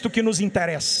texto que nos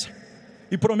interessa,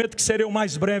 e prometo que serei o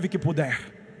mais breve que puder.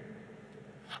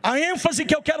 A ênfase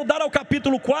que eu quero dar ao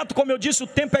capítulo 4, como eu disse, o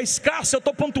tempo é escasso, eu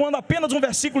estou pontuando apenas um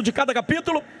versículo de cada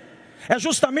capítulo, é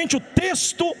justamente o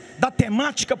texto da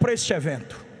temática para este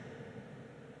evento.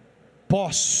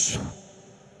 Posso.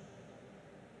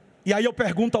 E aí eu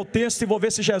pergunto ao texto e vou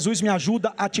ver se Jesus me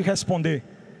ajuda a te responder.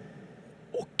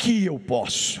 O que eu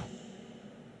posso?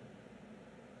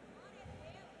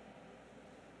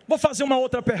 Vou fazer uma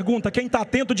outra pergunta, quem está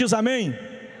atento diz amém.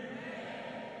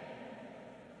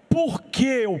 Por que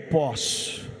eu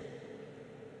posso?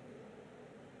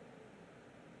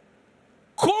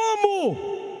 Como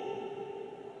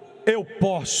eu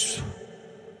posso?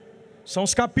 São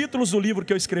os capítulos do livro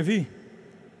que eu escrevi.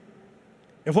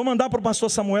 Eu vou mandar para o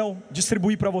pastor Samuel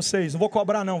distribuir para vocês, não vou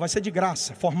cobrar não, vai ser de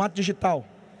graça, formato digital.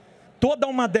 Toda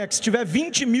uma Umadecre, se tiver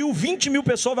 20 mil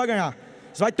pessoas vai ganhar.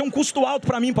 Vai ter um custo alto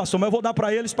para mim, pastor, mas eu vou dar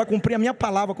para eles para cumprir a minha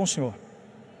palavra com o Senhor.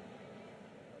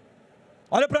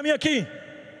 Olha para mim aqui.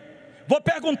 Vou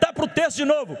perguntar para o texto de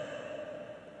novo.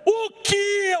 O que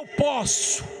eu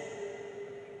posso?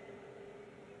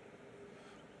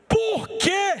 Por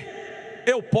que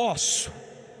eu posso?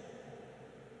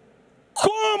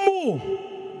 Como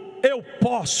eu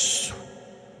posso?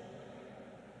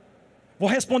 Vou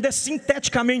responder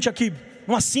sinteticamente aqui,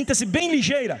 uma síntese bem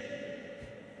ligeira.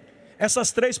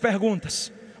 Essas 3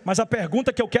 perguntas, mas a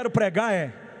pergunta que eu quero pregar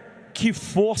é: que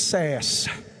força é essa?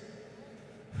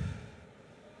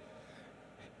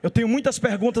 Eu tenho muitas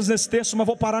perguntas nesse texto, mas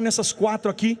vou parar nessas 4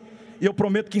 aqui, e eu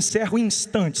prometo que encerro em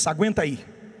instantes, aguenta aí.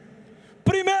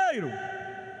 Primeiro,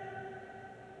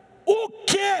 o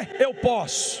que eu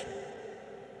posso?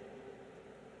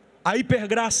 A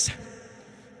hipergraça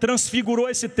transfigurou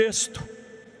esse texto,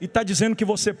 e está dizendo que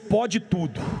você pode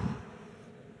tudo.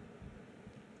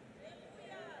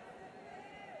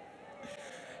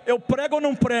 Eu prego ou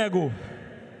não prego?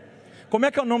 Como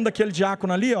é que é o nome daquele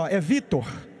diácono ali? Ó? É Vitor.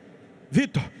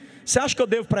 Vitor, você acha que eu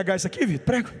devo pregar isso aqui, Vitor?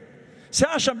 Prego. Você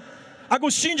acha?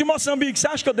 Agostinho de Moçambique, você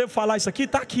acha que eu devo falar isso aqui?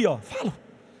 Está aqui, ó. Falo.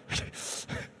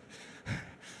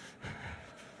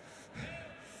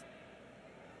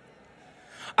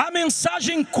 A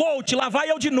mensagem coach, lá vai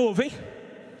eu de novo, hein?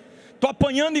 Estou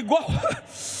apanhando igual.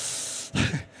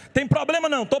 Tem problema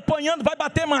não, estou apanhando, vai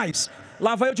bater mais.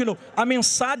 Lá vai eu de novo. A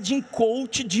mensagem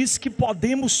coach diz que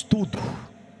podemos tudo.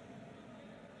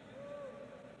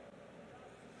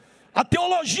 A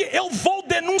teologia, eu vou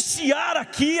denunciar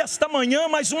aqui esta manhã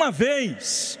mais uma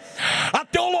vez. A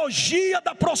teologia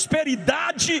da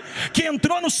prosperidade que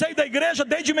entrou no seio da igreja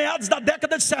desde meados da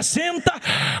década de 60,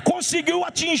 conseguiu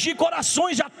atingir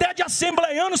corações até de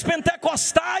assembleianos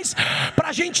pentecostais, para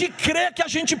a gente crer que a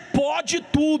gente pode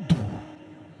tudo.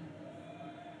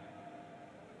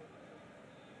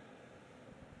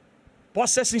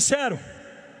 Posso ser sincero?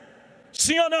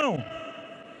 Sim ou não?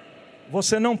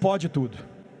 Você não pode tudo.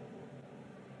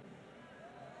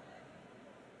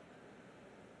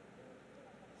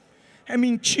 É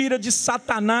mentira de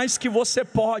Satanás que você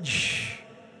pode.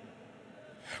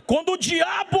 Quando o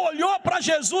diabo olhou para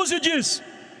Jesus e disse: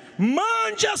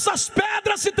 mande essas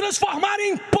pedras se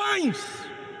transformarem em pães,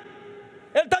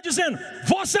 ele está dizendo: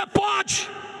 você pode.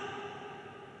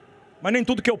 Mas nem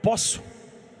tudo que eu posso,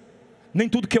 nem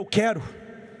tudo que eu quero,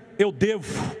 eu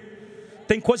devo.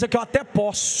 Tem coisa que eu até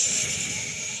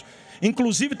posso,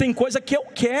 inclusive tem coisa que eu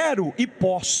quero e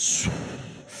posso,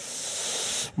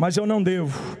 mas eu não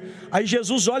devo. Aí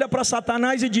Jesus olha para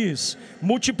Satanás e diz: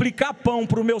 multiplicar pão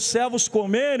para os meus servos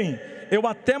comerem, eu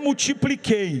até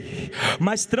multipliquei,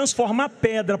 mas transformar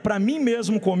pedra para mim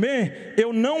mesmo comer,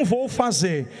 eu não vou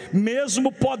fazer,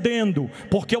 mesmo podendo,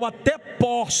 porque eu até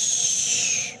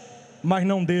posso, mas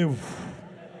não devo.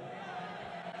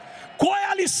 Qual é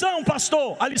a lição,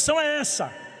 pastor? A lição é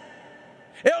essa: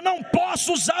 eu não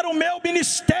posso usar o meu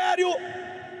ministério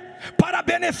para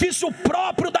benefício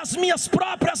próprio das minhas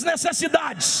próprias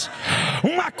necessidades.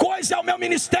 Uma coisa é o meu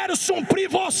ministério suprir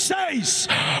vocês,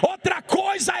 outra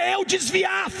coisa é eu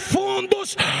desviar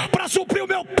fundos para suprir o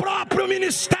meu próprio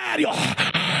ministério.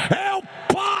 Eu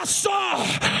posso,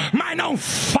 mas não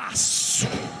faço.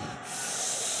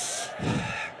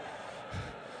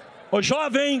 Ô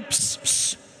jovem,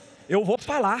 eu vou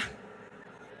falar.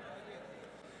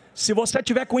 Se você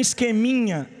tiver com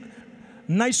esqueminha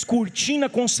na escurtina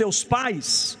com seus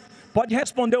pais, pode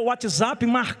responder o WhatsApp e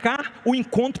marcar o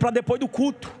encontro para depois do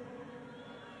culto.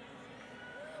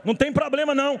 Não tem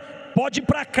problema não. Pode ir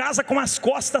para casa com as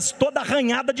costas toda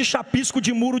arranhada de chapisco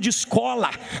de muro de escola,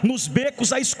 nos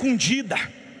becos à escondida.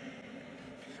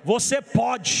 Você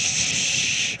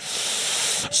pode.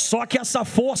 Só que essa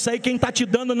força aí quem está te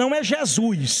dando não é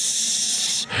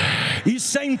Jesus.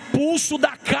 Isso é impulso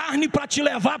da carne para te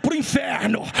levar para o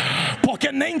inferno,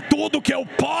 porque nem tudo que eu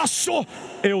posso,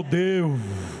 eu devo.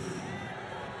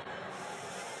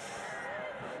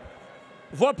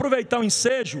 Vou aproveitar o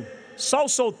ensejo. Só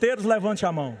os solteiros, levante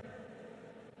a mão.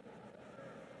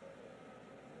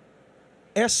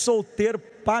 É solteiro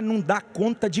para não dar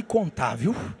conta de contar,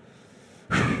 viu?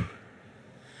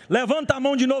 Levanta a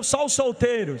mão de novo, só os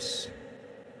solteiros.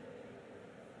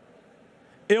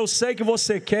 Eu sei que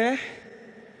você quer,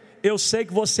 eu sei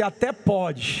que você até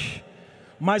pode,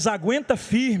 mas aguenta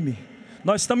firme.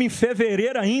 Nós estamos em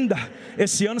fevereiro ainda.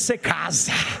 Esse ano você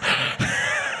casa.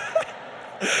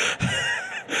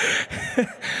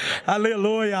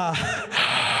 Aleluia.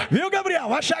 Viu, Gabriel?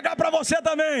 Vai chegar para você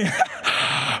também.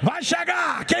 Vai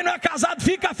chegar. Quem não é casado,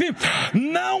 fica firme.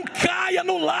 Não caia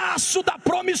no laço da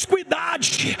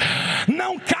promiscuidade.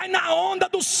 Não cai na onda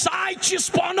dos sites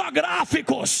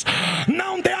pornográficos.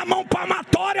 Não dê a mão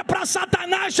palmatória para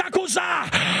Satanás te acusar.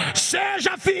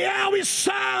 Seja fiel e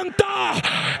santo,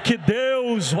 que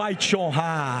Deus vai te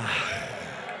honrar.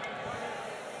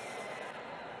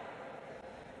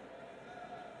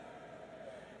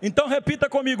 Então repita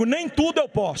comigo: nem tudo eu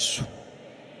posso.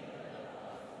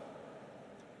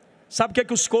 Sabe o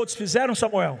que os coaches fizeram,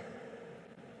 Samuel?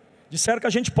 Disseram que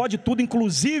a gente pode tudo,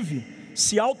 inclusive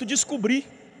se autodescobrir.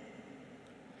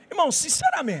 Irmão,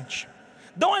 sinceramente,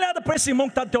 dá uma olhada para esse irmão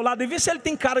que está do teu lado e vê se ele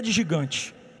tem cara de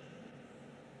gigante.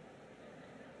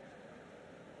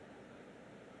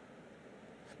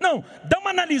 Não, dá uma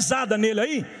analisada nele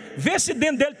aí, vê se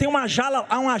dentro dele tem uma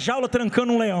jaula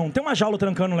trancando um leão. Tem uma jaula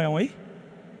trancando um leão aí?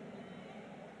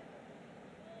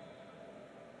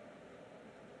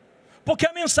 Porque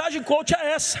a mensagem coach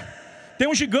é essa: tem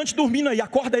um gigante dormindo aí,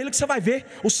 acorda ele que você vai ver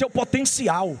o seu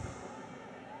potencial.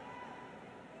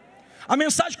 A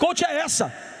mensagem coach é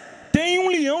essa: tem um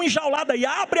leão enjaulado aí,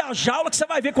 abre a jaula que você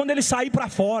vai ver quando ele sair para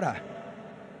fora.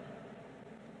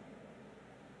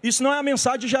 Isso não é a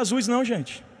mensagem de Jesus não,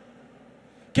 gente.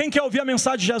 Quem quer ouvir a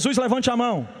mensagem de Jesus, levante a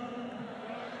mão.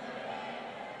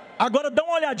 Agora dá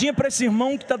uma olhadinha para esse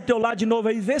irmão que está do teu lado de novo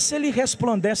aí, vê se ele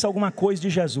resplandece alguma coisa de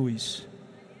Jesus.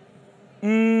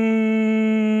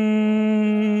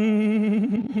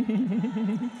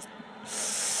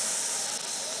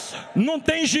 Não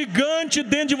tem gigante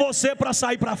dentro de você para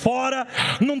sair para fora,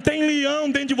 não tem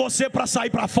leão dentro de você para sair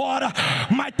para fora,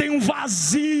 mas tem um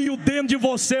vazio dentro de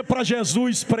você para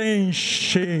Jesus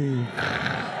preencher.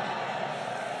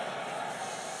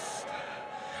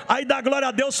 Aí dá glória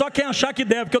a Deus só quem achar que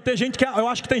deve, porque eu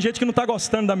acho que tem gente que não está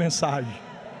gostando da mensagem.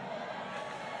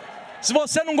 Se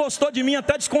você não gostou de mim,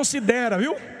 até desconsidera,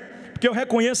 viu? Porque eu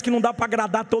reconheço que não dá para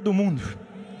agradar todo mundo.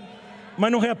 Mas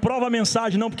não reprova a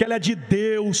mensagem não, porque ela é de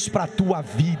Deus para a tua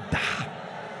vida.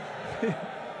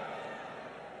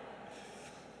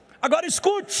 Agora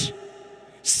escute,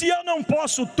 se eu não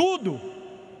posso tudo,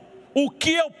 o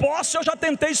que eu posso eu já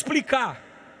tentei explicar.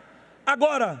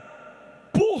 Agora,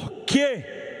 por que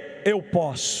eu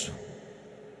posso?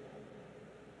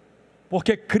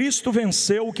 Porque Cristo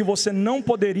venceu o que você não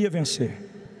poderia vencer.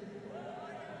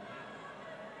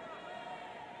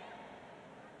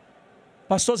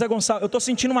 Pastor Zé Gonçalves, eu estou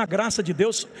sentindo uma graça de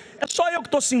Deus. É só eu que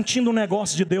estou sentindo um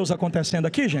negócio de Deus acontecendo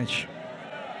aqui, gente?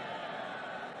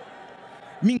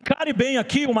 Me encare bem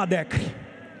aqui, Umadecre,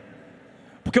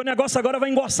 porque o negócio agora vai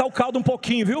engrossar o caldo um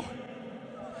pouquinho, viu?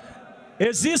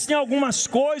 Existem algumas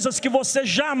coisas que você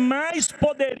jamais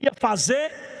poderia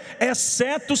fazer,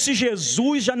 exceto se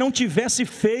Jesus já não tivesse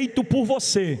feito por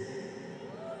você.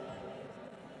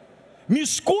 Me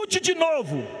escute de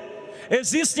novo.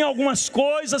 Existem algumas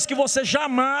coisas que você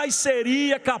jamais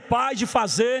seria capaz de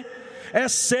fazer,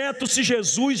 exceto se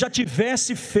Jesus já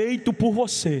tivesse feito por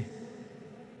você.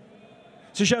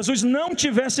 Se Jesus não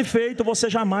tivesse feito, você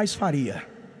jamais faria.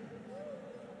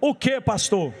 O que,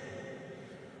 pastor?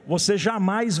 Você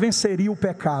jamais venceria o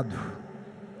pecado.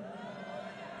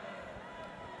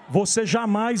 Você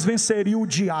jamais venceria o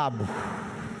diabo.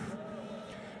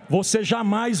 Você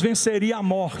jamais venceria a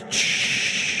morte.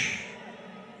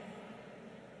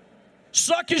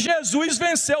 Só que Jesus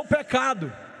venceu o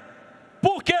pecado.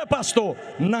 Por quê, pastor?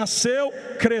 Nasceu,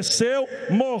 cresceu,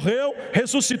 morreu,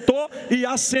 ressuscitou e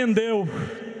ascendeu,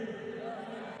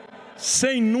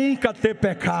 sem nunca ter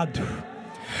pecado.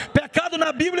 Pecado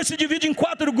na Bíblia se divide em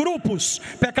 4 grupos: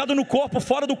 pecado no corpo,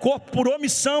 fora do corpo, por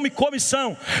omissão e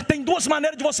comissão. Tem 2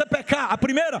 maneiras de você pecar: a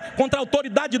primeira, contra a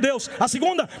autoridade de Deus; a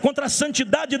segunda, contra a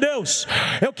santidade de Deus.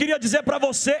 Eu queria dizer para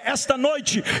você esta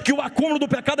noite que o acúmulo do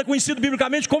pecado é conhecido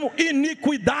biblicamente como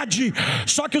iniquidade.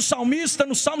 Só que o salmista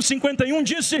no Salmo 51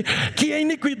 disse que a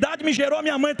iniquidade me gerou a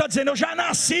minha mãe. Está dizendo, eu já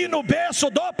nasci no berço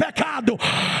do pecado.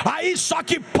 Aí só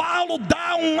que Paulo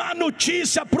dá uma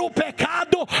notícia para o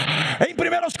pecado em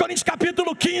 1 Coríntios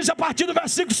capítulo 15, a partir do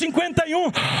versículo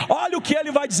 51, olha o que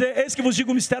ele vai dizer: eis que vos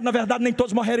digo um mistério, na verdade nem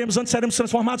todos morreremos, antes seremos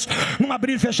transformados num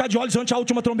abrir e fechar de olhos ante a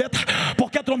última trombeta,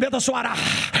 porque a trombeta soará,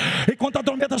 e quando a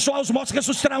trombeta soar, os mortos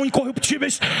ressuscitarão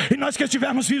incorruptíveis, e nós que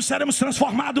estivermos vivos seremos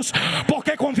transformados,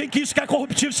 porque convém que isso que é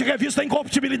corruptível se revista em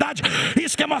incorruptibilidade,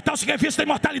 isso que é mortal se revista em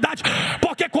imortalidade,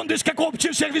 porque quando isso que é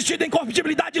corruptível se revestir em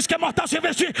incorruptibilidade, isso que é mortal se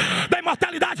revestir da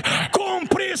imortalidade,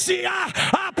 cumprir-se-á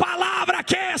a palavra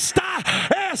que está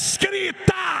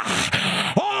escrita: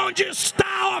 onde está,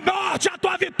 ó morte, a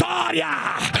tua vitória?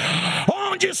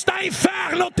 Onde está,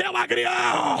 inferno, o teu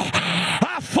agrião?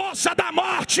 A força da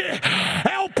morte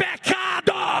é o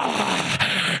pecado,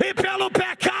 e pelo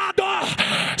pecado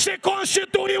se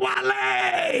constituiu a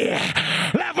lei.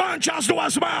 Levante as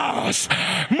 2 mãos,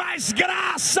 mas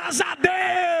graças a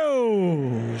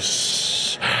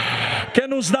Deus que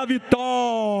nos dá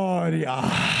vitória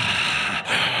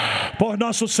por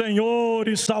nosso Senhor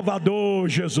e Salvador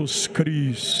Jesus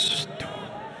Cristo.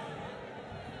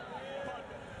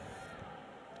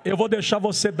 Eu vou deixar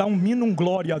você dar um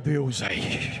glória a Deus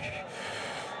aí.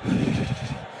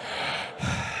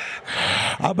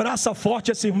 Abraça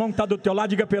forte esse irmão que está do teu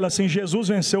lado, diga para ele assim: Jesus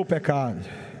venceu o pecado.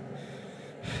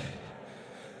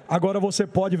 Agora você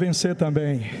pode vencer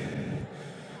também,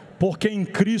 porque em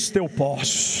Cristo eu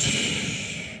posso.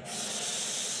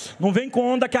 Não vem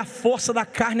com onda que a força da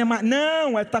carne é mais...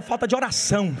 Não, é falta de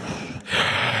oração.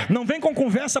 Não vem com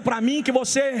conversa para mim que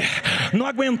você não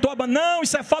aguentou. Não,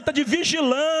 isso é falta de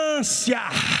vigilância.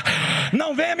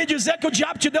 Não venha me dizer que o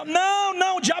diabo te deu...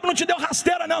 Não, o diabo não te deu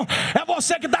rasteira, não. É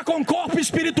você que está com o corpo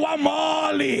espiritual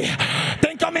mole.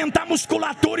 Tem que aumentar a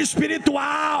musculatura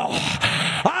espiritual.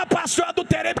 Ah, pastor, eu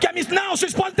adulterei porque a minha... Não, sua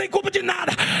esposa não tem culpa de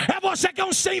nada. É você que é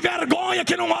um sem vergonha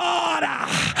que não ora.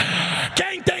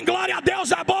 Quem tem glória a Deus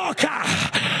na boca,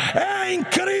 em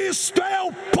Cristo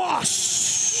eu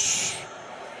posso.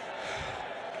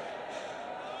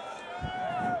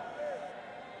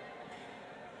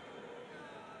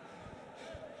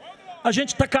 A gente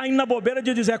está caindo na bobeira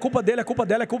de dizer: é culpa dele, é culpa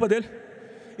dela, é culpa dele.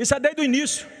 Isso é desde o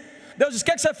início. Deus diz: o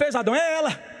que você fez, Adão? É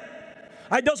ela.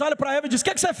 Aí Deus olha para Eva e diz: o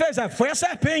que você fez? Foi a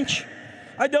serpente.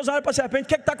 Aí Deus olha para a serpente: o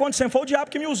que está acontecendo? Foi o diabo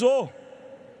que me usou.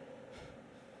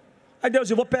 Aí Deus: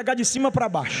 eu vou pegar de cima para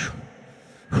baixo.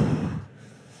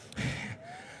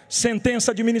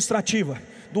 Sentença administrativa: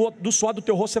 do suor do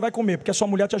teu rosto você vai comer, porque a sua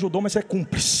mulher te ajudou, mas você é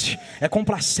cúmplice, é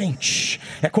complacente,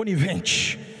 é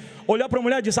conivente. Olhou para a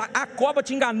mulher e disse: a cobra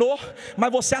te enganou,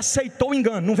 mas você aceitou o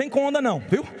engano. Não vem com onda não,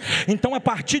 viu? Então a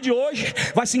partir de hoje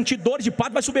vai sentir dores de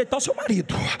parto, vai sujeitar o seu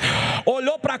marido.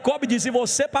 Olhou para a cobra e disse: e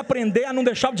você, para aprender a não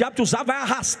deixar o diabo te usar, vai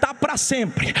arrastar para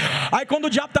sempre. Aí quando o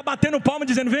diabo está batendo palma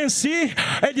dizendo: venci,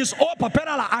 ele diz: opa,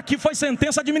 pera lá, aqui foi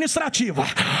sentença administrativa,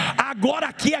 agora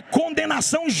aqui é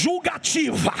condenação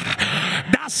julgativa.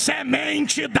 Da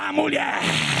semente da mulher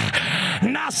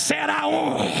nascerá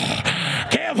um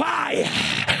que vai.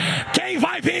 Quem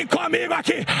vai vir comigo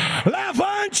aqui?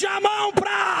 Levante a mão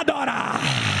para adorar.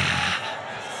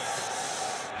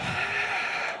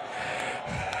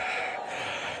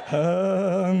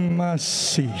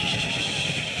 Ama-se,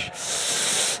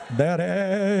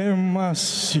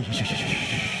 derema-se.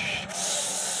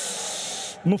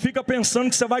 Não fica pensando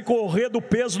que você vai correr do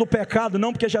peso do pecado,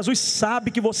 não, porque Jesus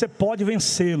sabe que você pode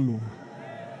vencê-lo.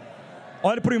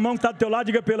 Olhe para o irmão que está do teu lado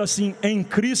e diga para ele assim: em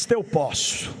Cristo eu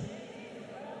posso.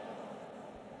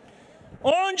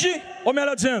 Onde, ou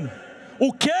melhor dizendo,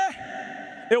 o que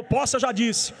eu posso, eu já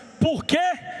disse. Por que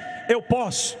eu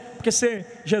posso? Porque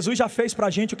Jesus já fez para a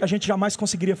gente o que a gente jamais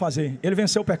conseguiria fazer. Ele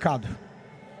venceu o pecado.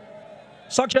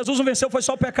 Só que Jesus não venceu foi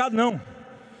só o pecado, não.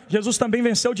 Jesus também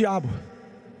venceu o diabo.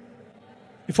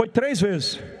 E foi 3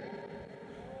 vezes.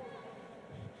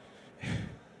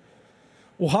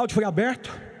 O round foi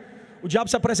aberto. O diabo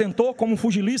se apresentou como um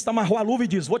fugilista, amarrou a luva e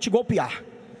disse: vou te golpear.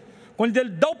 Quando ele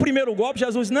dá o primeiro golpe,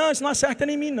 Jesus diz: não, isso não acerta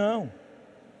nem em mim não.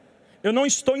 Eu não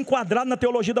estou enquadrado na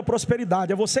teologia da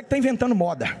prosperidade. É você que está inventando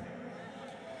moda.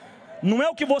 Não é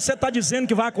o que você está dizendo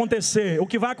que vai acontecer. O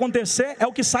que vai acontecer é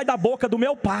o que sai da boca do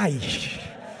meu Pai.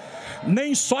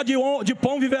 Nem só de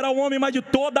pão viverá o homem, mas de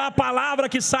toda a palavra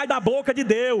que sai da boca de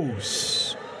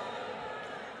Deus.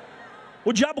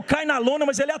 O diabo cai na lona,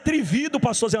 mas ele é atrevido,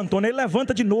 pastor Zé Antônio. Ele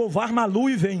levanta de novo, arma a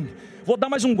lua e vem: vou dar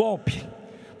mais um golpe.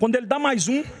 Quando ele dá mais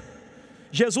um,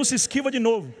 Jesus se esquiva de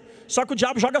novo. Só que o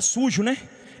diabo joga sujo, né?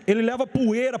 Ele leva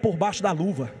poeira por baixo da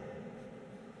luva.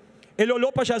 Ele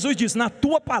olhou para Jesus e disse: na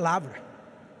tua palavra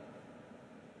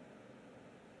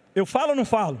eu falo ou não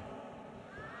falo?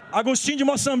 Agostinho de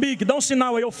Moçambique, dá um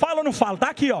sinal aí: eu falo ou não falo? Está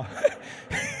aqui, ó.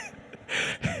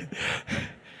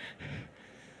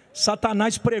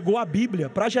 Satanás pregou a Bíblia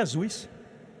para Jesus.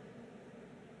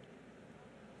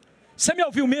 Você me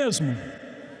ouviu mesmo?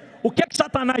 O que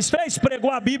Satanás fez?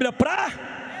 Pregou a Bíblia para...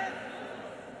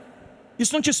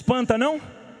 Isso não te espanta, não?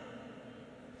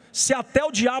 Se até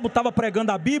o diabo estava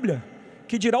pregando a Bíblia,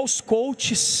 que dirá os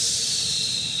coaches,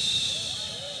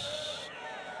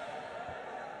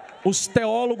 os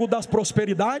teólogos da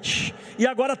prosperidade, e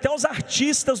agora até os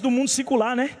artistas do mundo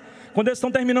secular, né? Quando eles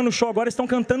estão terminando o show agora, eles estão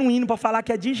cantando um hino para falar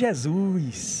que é de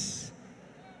Jesus.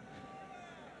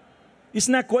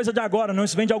 Isso não é coisa de agora não,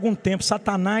 isso vem de algum tempo.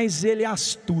 Satanás, ele é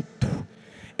astuto.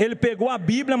 Ele pegou a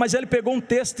Bíblia, mas ele pegou um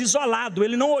texto isolado.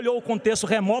 Ele não olhou o contexto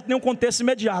remoto, nem o contexto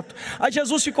imediato. Aí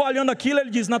Jesus ficou olhando aquilo, ele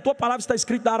diz: na tua palavra está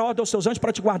escrito: dar ordem aos seus anjos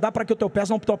para te guardar, para que o teu pé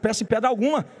não tropece em pedra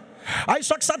alguma. Aí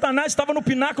só que Satanás estava no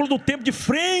pináculo do templo, de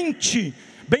frente,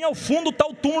 bem ao fundo está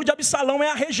o túmulo de Absalão,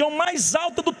 é a região mais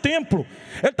alta do templo.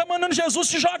 Ele está mandando Jesus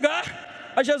se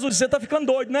jogar. Aí Jesus diz: você está ficando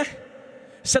doido, né?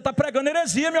 Você está pregando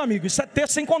heresia, meu amigo. Isso é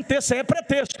texto sem contexto, isso aí é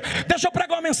pretexto. Deixa eu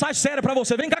pregar uma mensagem séria para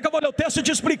você. Vem cá que eu vou ler o texto e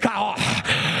te explicar, ó.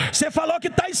 Você falou que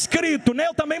está escrito, né?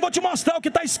 Eu também vou te mostrar o que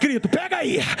está escrito. Pega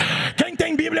aí. Quem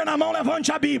tem Bíblia na mão,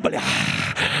 levante a Bíblia.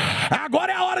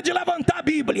 Agora é a hora de levantar a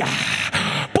Bíblia.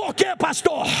 Por quê,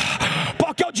 pastor?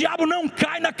 Porque o diabo não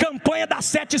cai na campanha da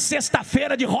 7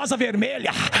 sexta-feira de rosa vermelha.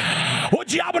 O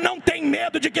diabo não tem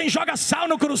medo de quem joga sal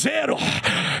no cruzeiro,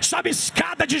 sobe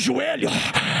escada de joelho,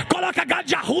 coloca galho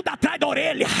de arruda atrás da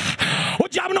orelha. O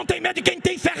diabo não tem medo de quem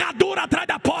tem ferradura atrás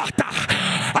da porta.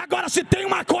 Agora, se tem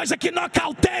uma coisa que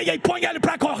nocauteia e põe ele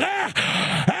para correr,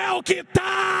 é o que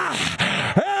está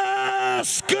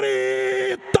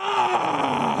escrito.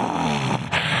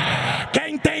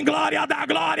 Quem tem glória dá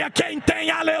glória, quem tem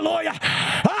aleluia,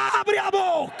 abre a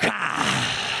boca.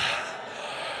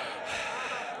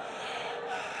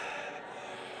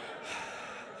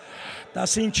 Está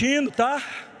sentindo, tá?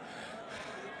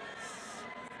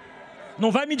 Não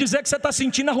vai me dizer que você está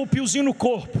sentindo arrupiozinho no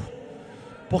corpo,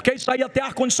 porque isso aí até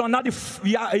ar-condicionado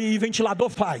e ventilador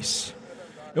faz.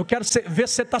 Eu quero ver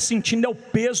se você está sentindo é o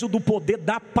peso do poder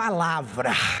da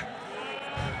palavra.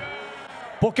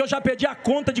 porque eu já perdi a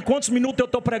conta de quantos minutos eu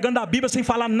estou pregando a Bíblia sem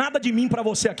falar nada de mim para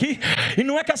você aqui. E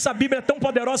não é que essa Bíblia é tão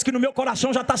poderosa que no meu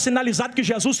coração já está sinalizado que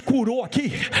Jesus curou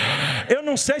aqui. Eu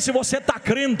não sei se você está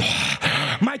crendo,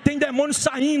 mas tem demônio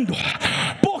saindo.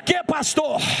 Por que,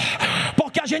 pastor?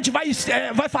 Porque a gente vai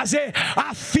fazer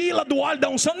a fila do óleo da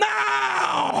unção.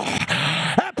 Não!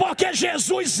 É porque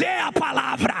Jesus é a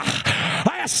palavra,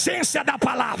 a essência da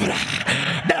palavra.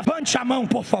 Levante a mão,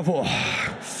 por favor.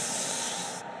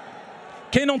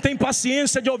 Quem não tem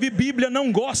paciência de ouvir Bíblia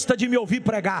não gosta de me ouvir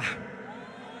pregar.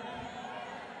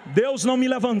 Deus não me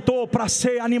levantou para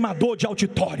ser animador de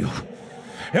auditório.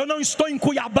 Eu não estou em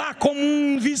Cuiabá como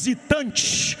um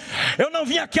visitante. Eu não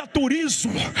vim aqui a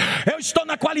turismo. Eu estou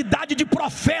na qualidade de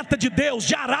profeta de Deus,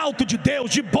 de arauto de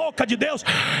Deus, de boca de Deus.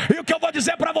 E o que eu vou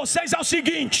dizer para vocês é o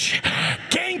seguinte: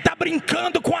 quem está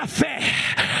brincando com a fé,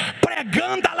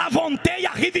 pregando a lavonteia e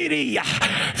a riveria,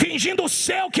 fingindo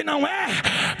ser o que não é,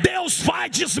 Deus vai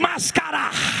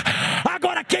desmascarar.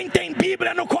 Agora, quem tem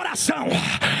Bíblia no coração,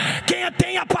 quem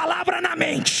tem a palavra na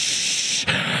mente,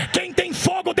 quem tem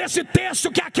fogo desse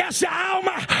texto que aquece a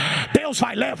alma, Deus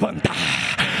vai levantar.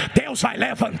 Deus vai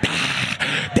levantar.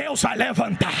 Deus vai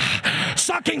levantar.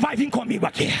 Só quem vai vir comigo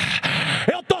aqui.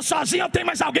 Eu estou sozinho, tem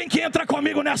mais alguém que entra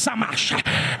comigo nessa marcha.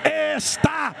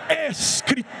 Está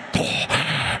escrito.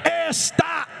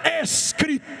 Está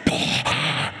escrito.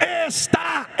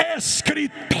 Está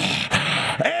escrito.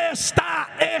 Está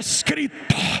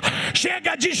escrito.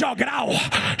 Chega de jogral,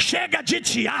 chega de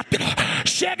teatro,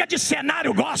 chega de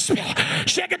cenário gospel,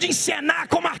 chega de encenar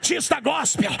como artista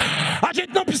gospel. A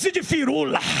gente não precisa de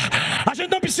firula, a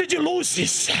gente não precisa de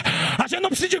luzes, a gente não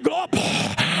precisa de globo.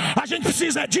 A gente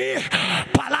precisa de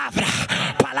palavra,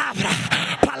 palavra,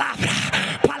 palavra,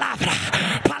 palavra,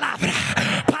 palavra,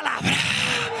 palavra.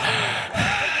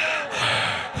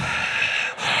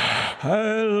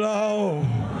 Hello,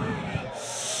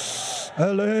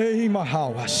 Elei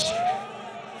Mahawas.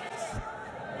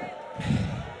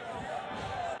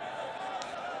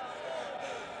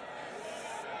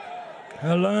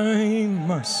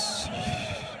 Mas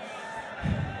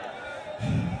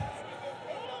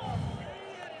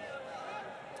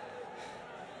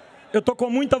eu estou com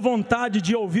muita vontade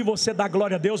de ouvir você dar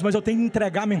glória a Deus, mas eu tenho que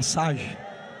entregar a mensagem.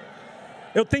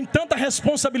 Eu tenho tanta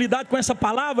responsabilidade com essa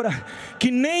palavra,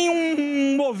 que nem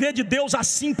um mover de Deus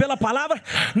assim pela palavra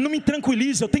não me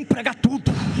tranquiliza. Eu tenho que pregar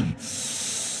tudo.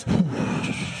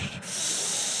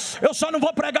 Eu só não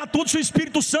vou pregar tudo se o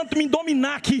Espírito Santo me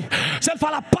dominar aqui. Se ele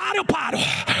falar para, eu paro.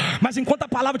 Mas enquanto a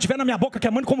palavra estiver na minha boca,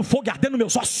 queimando como fogo e ardendo nos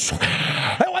meus ossos,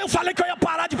 eu falei que eu ia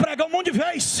parar de pregar um monte de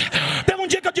vezes. Teve um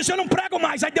dia que eu disse: eu não prego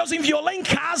mais. Aí Deus enviou lá em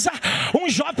casa um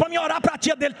jovem para me orar para a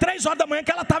tia dele, 3 horas da manhã,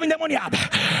 que ela estava endemoniada.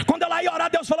 Quando ela ia orar,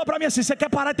 Deus falou para mim assim: você quer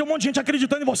parar? Tem um monte de gente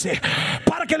acreditando em você.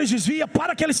 Para que eles desvia,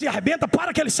 para que ele se arrebenta,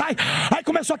 para que ele sai. Aí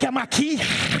começou a queimar aqui,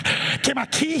 queimar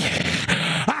aqui.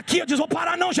 Aqui eu disse: vou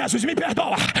parar não, Jesus, me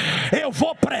perdoa. Eu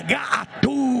vou pregar a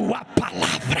tua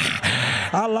palavra.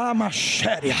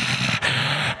 Alamachéria.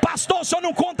 Pastor, o senhor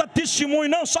não conta testemunho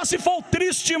não, só se for o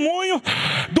testemunho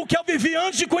do que eu vivi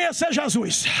antes de conhecer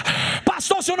Jesus.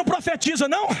 Pastor, o senhor não profetiza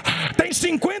não? Tem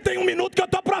 51 minutos que eu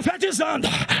estou profetizando.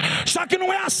 Só que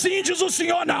não é assim, diz o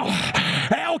Senhor, não.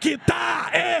 É o que está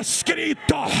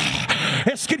escrito.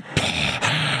 Escrito.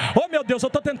 Oh meu Deus, eu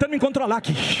estou tentando me controlar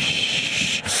aqui.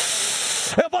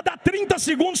 Eu vou dar 30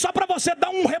 segundos só para você dar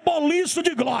um reboliço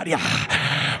de glória.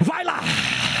 Vai lá.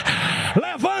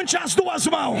 Levante as 2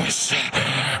 mãos.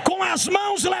 Com as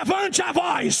mãos levante a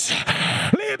voz.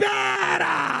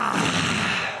 Libera.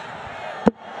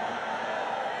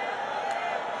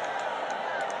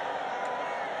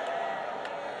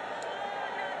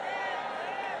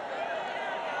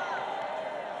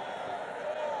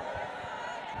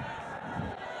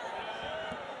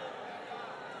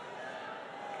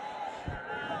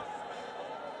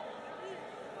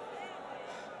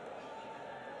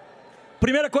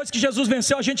 Primeira coisa que Jesus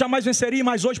venceu, a gente jamais venceria,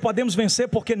 mas hoje podemos vencer,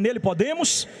 porque nele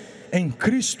podemos, em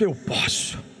Cristo eu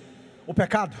posso. O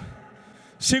pecado.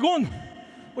 Segundo,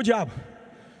 o diabo.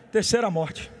 Terceiro, a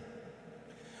morte.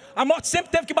 A morte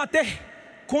sempre teve que bater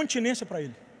continência para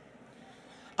ele.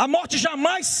 A morte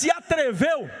jamais se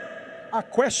atreveu a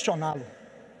questioná-lo.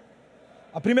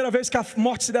 A primeira vez que a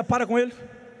morte se depara com ele,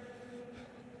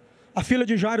 a filha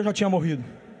de Jairo já tinha morrido.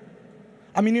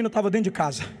 A menina estava dentro de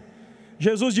casa.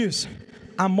 Jesus diz: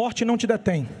 a morte não te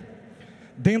detém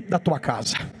dentro da tua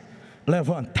casa.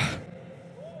 Levanta.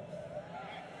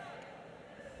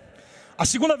 A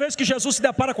segunda vez que Jesus se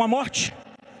depara com a morte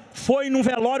foi num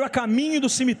velório a caminho do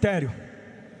cemitério.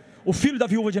 O filho da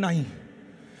viúva de Naim.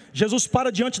 Jesus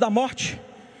para diante da morte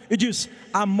e diz: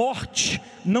 a morte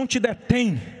não te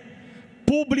detém,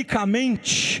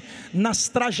 publicamente nas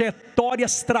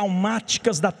trajetórias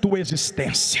traumáticas da tua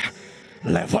existência.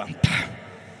 Levanta.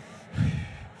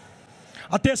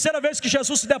 A terceira vez que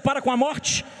Jesus se depara com a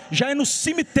morte, já é no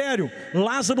cemitério.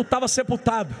 Lázaro estava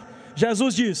sepultado.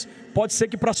 Jesus diz: pode ser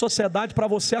que para a sociedade, para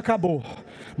você acabou,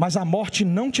 mas a morte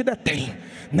não te detém,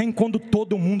 nem quando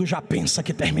todo mundo já pensa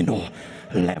que terminou.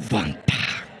 Levanta.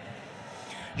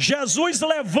 Jesus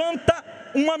levanta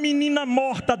uma menina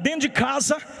morta dentro de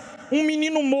casa, um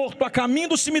menino morto a caminho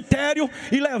do cemitério,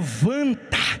 e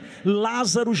levanta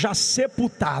Lázaro já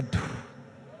sepultado.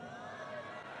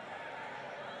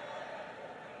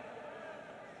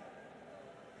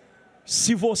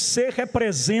 Se você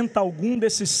representa algum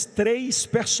desses três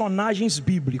personagens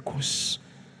bíblicos,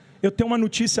 eu tenho uma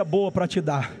notícia boa para te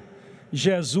dar: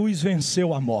 Jesus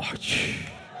venceu a morte.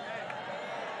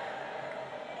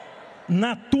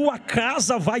 Na tua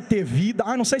casa vai ter vida.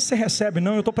 Não sei se você recebe,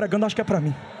 não, eu estou pregando, acho que é para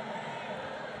mim.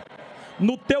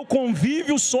 No teu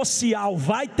convívio social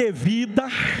vai ter vida.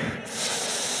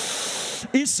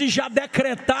 E se já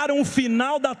decretaram o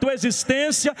final da tua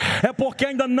existência, é porque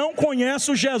ainda não conhece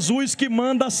o Jesus que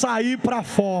manda sair para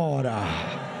fora.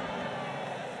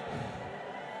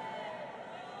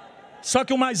 Só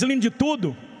que o mais lindo de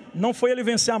tudo, não foi ele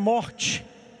vencer a morte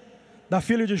da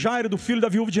filha de Jairo, do filho da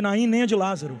viúva de Naim, nem a de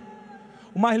Lázaro.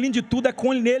 O mais lindo de tudo é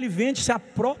quando ele vence a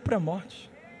própria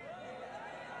morte.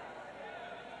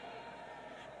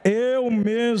 Eu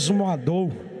mesmo a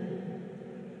dou,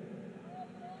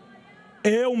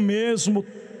 eu mesmo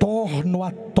torno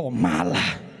a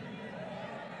tomá-la.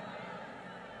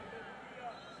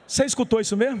 Você escutou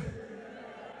isso mesmo?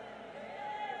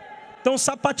 Estão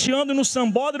sapateando no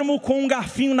sambódromo com um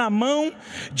garfinho na mão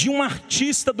de um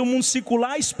artista do mundo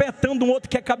secular, espetando um outro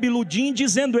que é cabeludinho,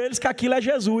 dizendo eles que aquilo é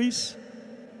Jesus.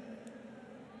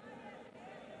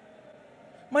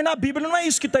 Mas na Bíblia não é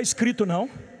isso que está escrito, não.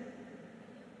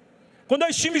 Quando eu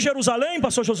estive em Jerusalém,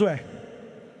 pastor Josué,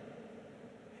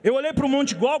 eu olhei para o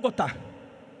Monte Gólgota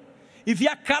e vi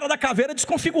a cara da caveira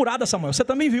desconfigurada, Samuel. Você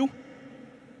também viu.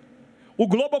 O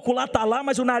globo ocular está lá,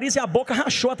 mas o nariz e a boca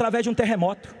rachou através de um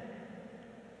terremoto.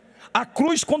 A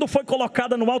cruz, quando foi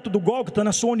colocada no alto do Gólgota,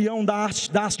 na sua união da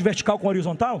haste vertical com a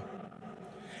horizontal,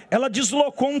 ela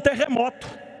deslocou um terremoto.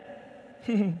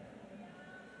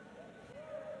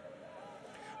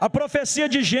 A profecia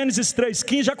de Gênesis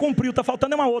 3,15 já cumpriu, está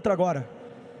faltando uma outra agora.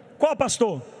 Qual,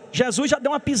 pastor? Jesus já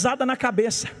deu uma pisada na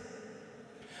cabeça.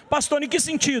 Pastor, em que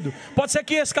sentido? Pode ser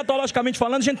que escatologicamente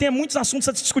falando a gente tenha muitos assuntos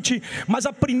a discutir, mas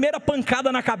a primeira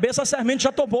pancada na cabeça a semente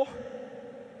já tomou.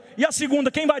 E a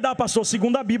segunda, quem vai dar, pastor?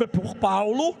 Segundo a Bíblia, por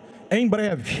Paulo, em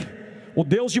breve o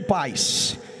Deus de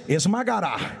paz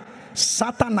esmagará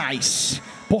Satanás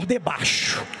por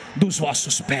debaixo dos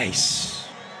vossos pés.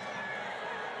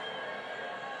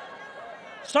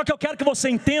 Só que eu quero que você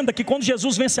entenda que quando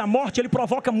Jesus vence a morte, ele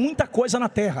provoca muita coisa na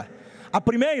terra. A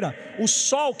primeira, o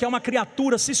sol, que é uma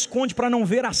criatura, se esconde para não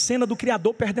ver a cena do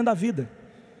Criador perdendo a vida.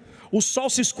 O sol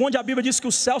se esconde, a Bíblia diz que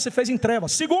o céu se fez em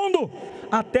trevas. Segundo,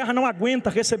 a terra não aguenta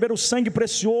receber o sangue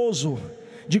precioso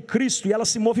de Cristo e ela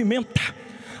se movimenta.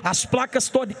 As placas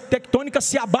tectônicas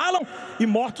se abalam e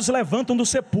mortos levantam do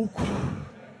sepulcro.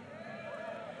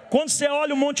 Quando você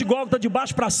olha o Monte Gólgota de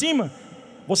baixo para cima,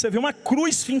 você vê uma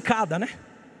cruz fincada, né?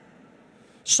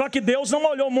 Só que Deus não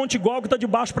olhou o Monte Gólgota de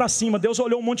baixo para cima, Deus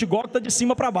olhou o Monte Gólgota de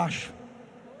cima para baixo.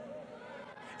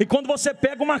 E quando você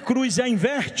pega uma cruz e a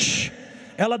inverte,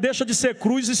 ela deixa de ser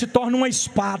cruz e se torna uma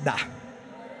espada.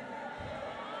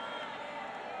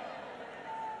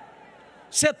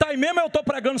 Você está aí mesmo ou eu estou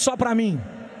pregando só para mim?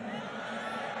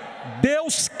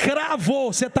 Deus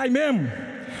cravou, você está aí mesmo?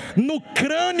 No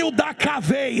crânio da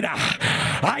caveira,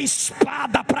 a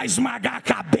espada para esmagar a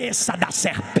cabeça da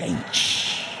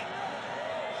serpente.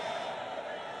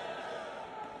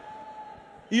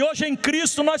 E hoje em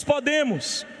Cristo nós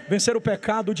podemos vencer o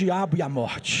pecado, o diabo e a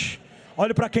morte.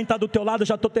 Olhe para quem está do teu lado, eu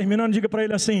já estou terminando, diga para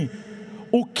ele assim: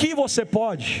 o que você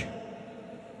pode,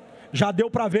 já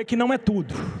deu para ver que não é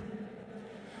tudo.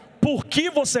 Por que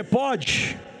você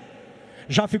pode,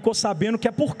 já ficou sabendo que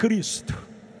é por Cristo.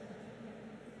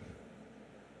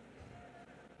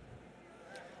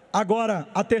 Agora,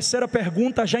 a terceira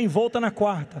pergunta já envolta na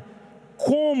quarta: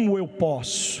 como eu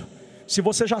posso? Se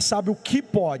você já sabe o que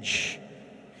pode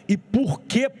e por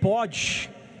que pode,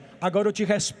 agora eu te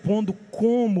respondo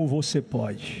como você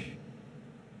pode.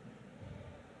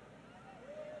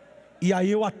 E aí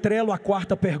eu atrelo a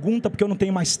quarta pergunta, porque eu não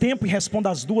tenho mais tempo, e respondo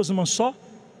as duas numa só.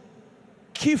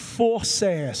 Que força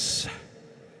é essa?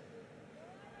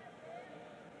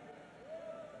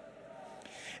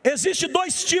 Existem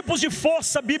dois tipos de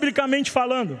força biblicamente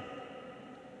falando: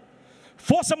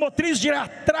 força motriz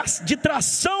de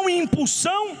tração e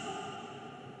impulsão,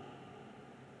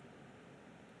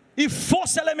 e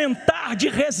força elementar de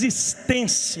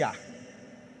resistência.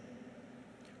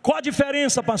 Qual a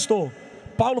diferença, pastor?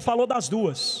 Paulo falou das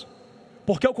duas,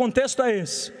 porque o contexto é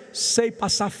esse: sei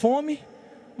passar fome,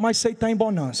 mas sei estar em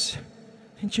bonança.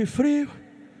 Sentir frio,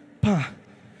 pá.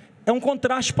 É um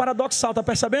contraste paradoxal, está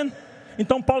percebendo?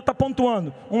 Então Paulo está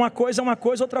pontuando: uma coisa é uma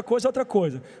coisa, outra coisa é outra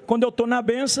coisa. Quando eu estou na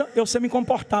benção, eu sei me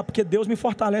comportar, porque Deus me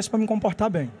fortalece para me comportar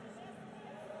bem.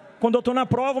 Quando eu estou na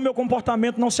prova, o meu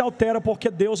comportamento não se altera, porque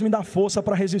Deus me dá força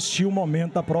para resistir o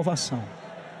momento da provação.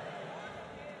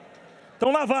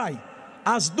 Então lá vai,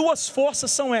 as duas forças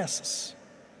são essas: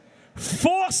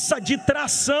 força de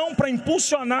tração para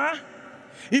impulsionar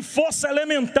e força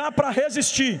elementar para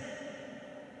resistir.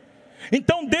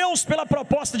 Então Deus, pela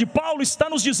proposta de Paulo, está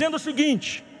nos dizendo o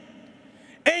seguinte: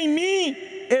 em mim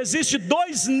existe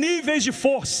dois níveis de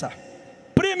força.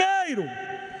 Primeiro,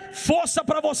 força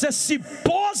para você se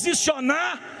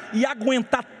posicionar e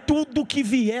aguentar tudo que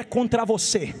vier contra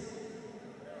você,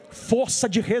 força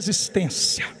de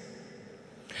resistência.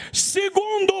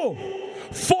 Segundo,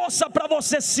 força para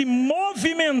você se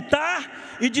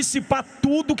movimentar e dissipar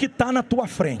tudo que está na tua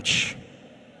frente.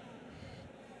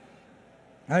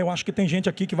 Eu acho que tem gente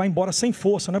aqui que vai embora sem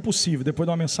força, não é possível, depois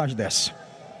de uma mensagem dessa.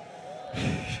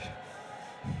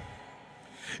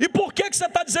 E por que você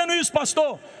está dizendo isso,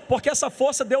 pastor? Porque essa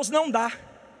força Deus não dá.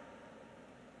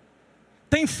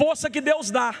 Tem força que Deus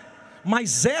dá,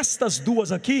 mas estas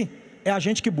duas aqui é a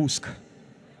gente que busca.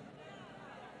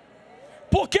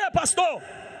 Por quê, pastor?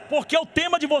 Porque o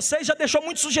tema de vocês já deixou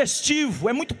muito sugestivo,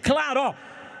 é muito claro, ó.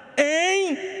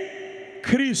 Em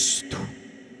Cristo.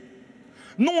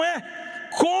 Não é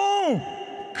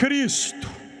com Cristo,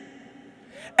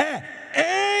 é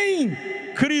em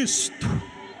Cristo.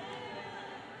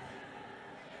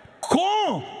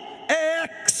 Com é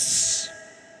ex,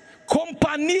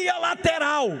 companhia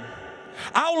lateral,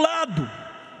 ao lado,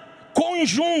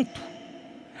 conjunto.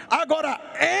 Agora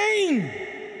em,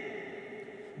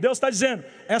 Deus está dizendo: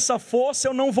 essa força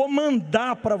eu não vou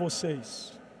mandar para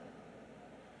vocês,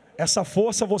 essa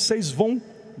força vocês vão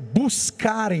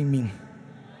buscar em mim.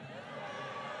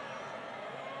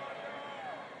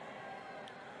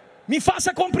 Me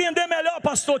faça compreender melhor,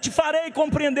 pastor. Te farei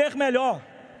compreender melhor,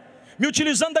 me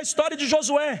utilizando da história de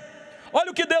Josué.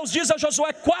 Olha o que Deus diz a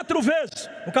Josué 4 vezes,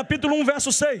 no capítulo 1,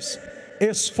 verso 6: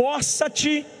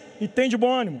 esforça-te e tem de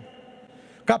bom ânimo.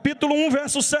 Capítulo 1,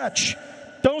 verso 7: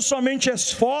 tão somente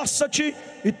esforça-te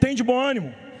e tem de bom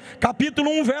ânimo. Capítulo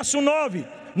 1, verso 9: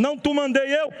 não te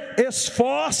mandei eu,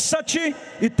 esforça-te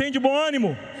e tem de bom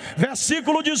ânimo.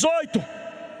 Versículo 18: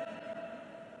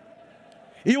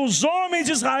 e os homens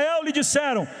de Israel lhe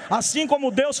disseram: assim como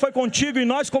Deus foi contigo e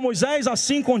nós com Moisés,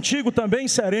 assim contigo também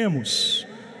seremos.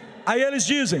 Aí eles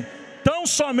dizem: tão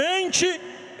somente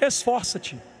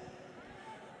esforça-te.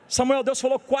 Samuel, Deus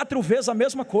falou 4 vezes a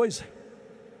mesma coisa.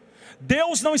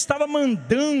 Deus não estava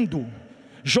mandando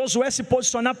Josué se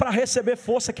posicionar para receber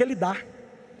força que Ele dá.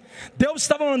 Deus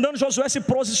estava mandando Josué se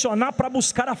posicionar para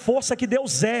buscar a força que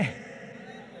Deus é.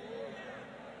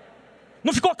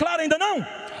 Não ficou claro ainda não?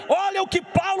 Olha o que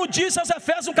Paulo disse aos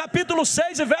Efésios no capítulo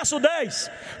 6 e verso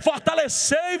 10: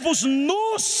 fortalecei-vos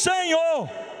no Senhor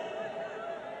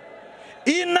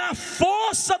e na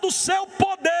força do seu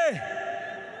poder.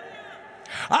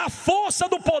 A força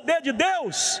do poder de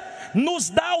Deus nos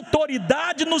dá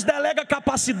autoridade, nos delega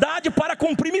capacidade para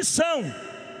cumprir missão.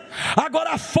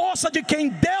 Agora a força de quem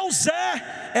Deus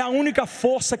é a única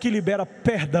força que libera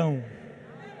perdão.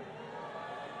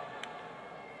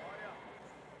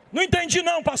 Não entendi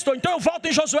não, pastor. Então eu volto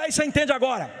em Josué e você entende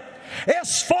agora.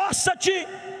 Esforça-te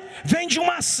vem de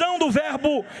uma ação do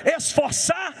verbo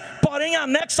esforçar, porém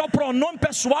anexa ao pronome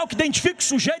pessoal que identifica o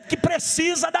sujeito que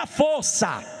precisa da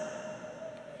força.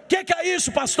 O que é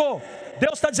isso, pastor?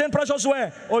 Deus está dizendo para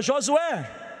Josué: ô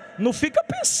Josué, não fica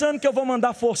pensando que eu vou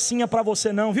mandar forcinha para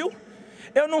você não, viu?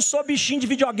 Eu não sou bichinho de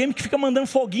videogame que fica mandando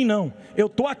foguinho não. Eu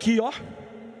estou aqui, ó.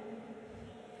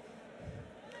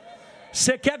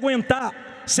 Você quer aguentar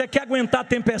a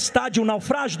tempestade e o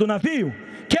naufrágio do navio?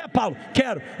 Quer, Paulo?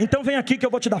 Quero. Então vem aqui que eu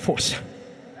vou te dar força.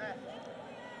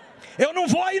 Eu não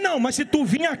vou aí não, mas se tu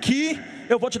vir aqui,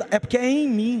 eu vou te dar. É porque é em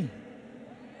mim.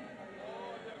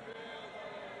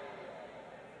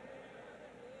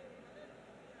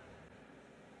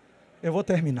 Eu vou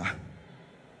terminar.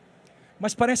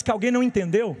 Mas parece que alguém não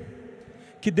entendeu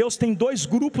que Deus tem 2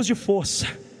 grupos de força: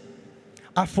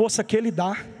 a força que Ele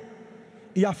dá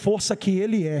e a força que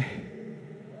Ele é.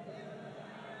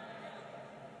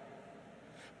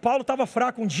 Paulo estava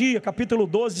fraco um dia, capítulo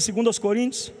 12 de 2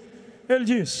 Coríntios. Ele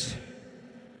diz: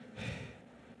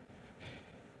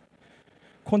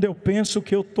 quando eu penso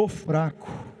que eu estou fraco,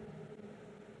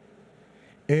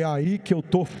 é aí que eu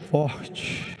estou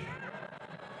forte.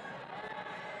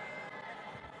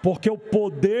 Porque o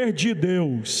poder de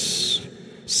Deus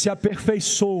se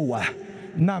aperfeiçoa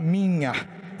na minha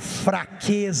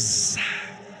fraqueza.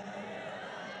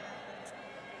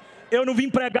 Eu não vim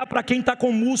pregar para quem está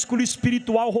com músculo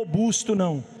espiritual robusto,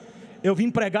 não. Eu vim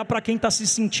pregar para quem está se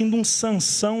sentindo um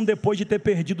Sansão depois de ter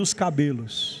perdido os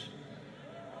cabelos.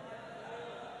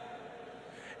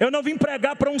 Eu não vim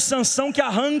pregar para um Sansão que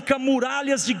arranca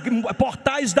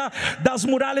portais das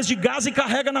muralhas de Gaza e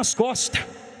carrega nas costas.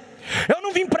 Eu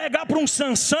não vim pregar para um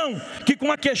Sansão que com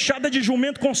uma queixada de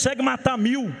jumento consegue matar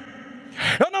 1000.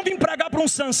 Eu não vim pregar para um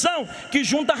Sansão que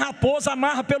junta a raposa,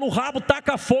 amarra pelo rabo,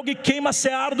 taca fogo e queima a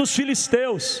seara dos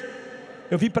filisteus.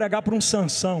 Eu vim pregar para um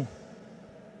Sansão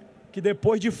que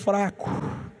depois de fraco,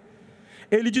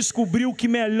 ele descobriu que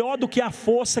melhor do que a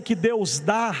força que Deus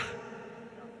dá,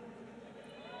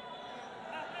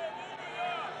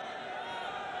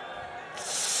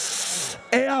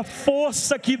 é a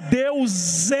força que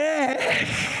Deus é.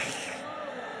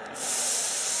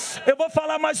 Eu vou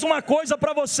falar mais uma coisa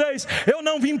para vocês. Eu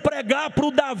não vim pregar para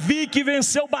o Davi que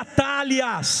venceu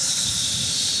batalhas,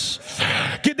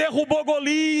 que derrubou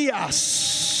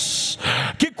Golias,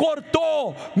 que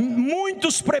cortou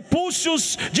muitos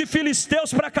prepúcios de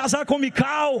filisteus para casar com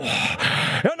Mical.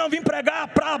 Eu não vim pregar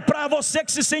para você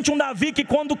que se sente um Davi que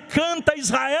quando canta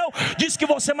Israel diz que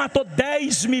você matou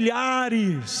 10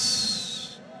 milhares.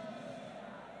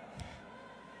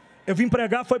 Eu vim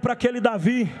pregar foi para aquele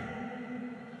Davi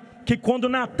que quando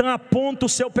Natan aponta o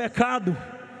seu pecado,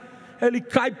 ele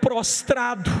cai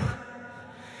prostrado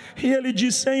e ele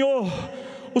diz: Senhor,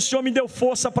 o Senhor me deu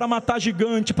força para matar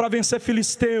gigante, para vencer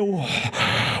filisteu.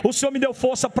 O Senhor me deu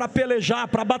força para pelejar,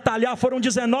 para batalhar. Foram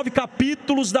 19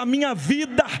 capítulos da minha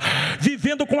vida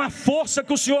vivendo com a força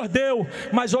que o Senhor deu.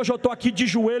 Mas hoje eu estou aqui de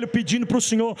joelho pedindo para o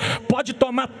Senhor: pode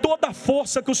tomar toda a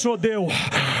força que o Senhor deu.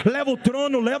 Leva o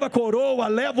trono, leva a coroa,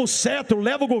 leva o cetro,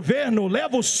 leva o governo,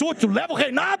 leva o súdito, leva o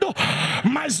reinado,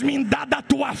 mas me dá da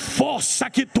tua força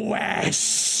que tu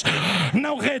és.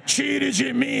 Não retire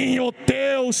de mim o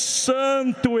teu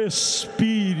Santo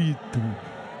Espírito.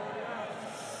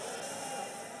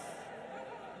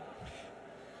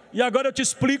 E agora eu te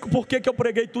explico por que eu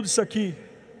preguei tudo isso aqui.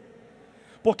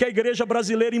 Porque a igreja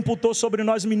brasileira imputou sobre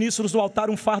nós ministros do altar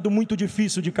um fardo muito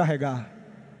difícil de carregar.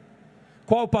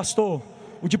 Qual, pastor?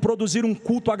 O de produzir um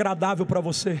culto agradável para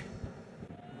você.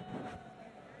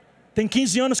 Tem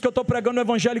 15 anos que eu estou pregando o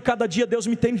evangelho e cada dia Deus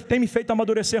tem me feito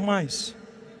amadurecer mais.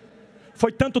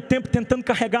 Foi tanto tempo tentando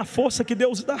carregar a força que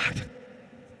Deus dá.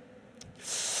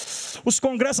 Os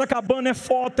congressos acabando, é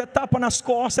foto, é tapa nas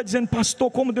costas, dizendo: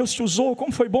 pastor, como Deus te usou,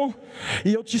 como foi bom.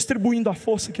 E eu distribuindo a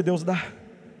força que Deus dá.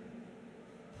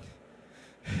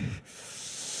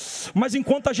 Mas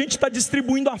enquanto a gente está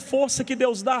distribuindo a força que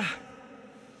Deus dá,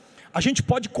 a gente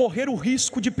pode correr o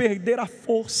risco de perder a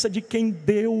força de quem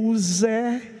Deus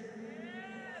é.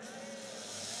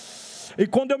 E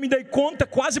quando eu me dei conta,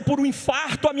 quase por um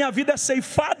infarto, a minha vida é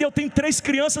ceifada e eu tenho 3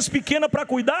 crianças pequenas para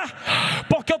cuidar,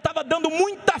 porque eu estava dando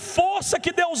muita força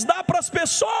que Deus dá para as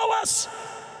pessoas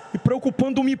e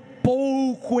preocupando-me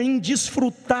pouco em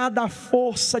desfrutar da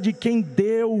força de quem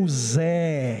Deus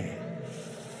é.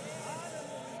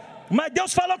 Mas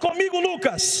Deus falou comigo: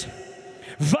 Lucas,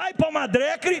 vai para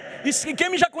Umadecre, e quem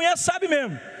me já conhece sabe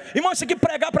mesmo, irmão, isso aqui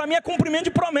pregar para mim é cumprimento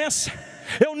de promessa.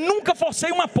 Eu nunca forcei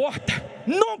uma porta,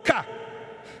 nunca.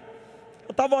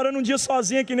 Eu estava orando um dia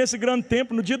sozinho aqui nesse grande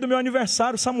templo, no dia do meu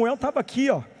aniversário. Samuel estava aqui,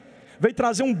 ó, veio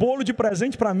trazer um bolo de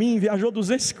presente para mim, viajou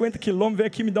 250 quilômetros, veio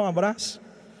aqui me dar um abraço.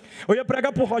 Eu ia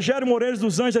pregar para o Rogério Moreira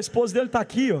dos Anjos, a esposa dele está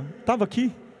aqui, ó, estava aqui,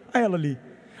 olha ela ali,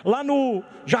 lá no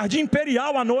Jardim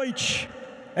Imperial à noite.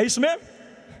 É isso mesmo?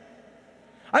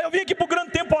 Aí eu vim aqui para o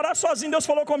grande tempo orar sozinho. Deus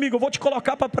falou comigo: eu vou te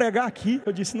colocar para pregar aqui.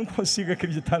 Eu disse: não consigo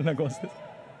acreditar no negócio desse.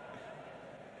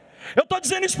 Eu estou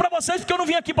dizendo isso para vocês porque eu não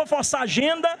vim aqui para forçar a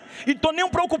agenda, e estou nem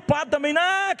preocupado também,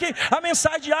 que a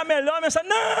mensagem é melhor, a mensagem,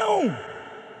 não.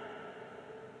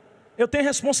 Eu tenho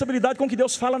responsabilidade com o que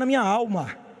Deus fala na minha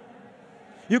alma.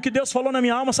 E o que Deus falou na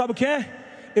minha alma, sabe o que é?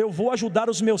 Eu vou ajudar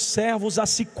os meus servos a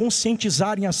se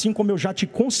conscientizarem, assim como eu já te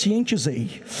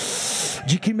conscientizei,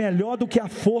 de que melhor do que a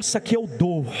força que eu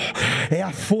dou, é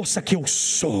a força que eu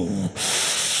sou.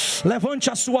 Levante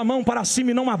a sua mão para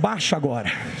cima e não abaixe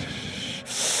agora.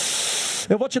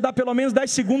 Eu vou te dar pelo menos 10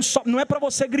 segundos, não é para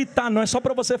você gritar, não, é só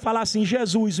para você falar assim: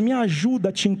 Jesus, me ajuda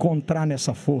a te encontrar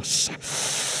nessa força.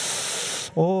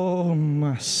 Oh,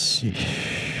 Massi.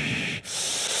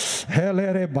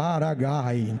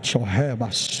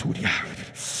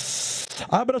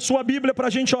 Abra sua Bíblia para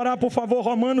a gente orar, por favor.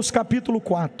 Romanos capítulo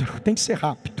 4. Tem que ser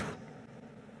rápido.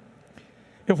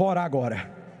 Eu vou orar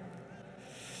agora.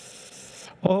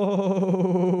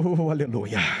 Oh,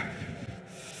 aleluia.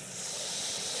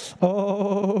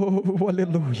 Oh,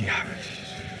 aleluia.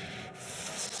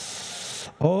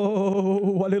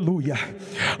 Oh, aleluia.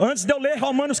 Antes de eu ler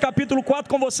Romanos capítulo 4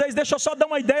 com vocês, deixa eu só dar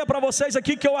uma ideia para vocês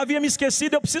aqui que eu havia me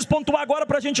esquecido. Eu preciso pontuar agora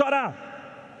para a gente orar.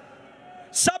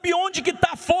 Sabe onde que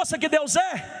está a força que Deus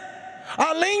é?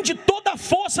 Além de toda a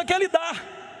força que Ele dá.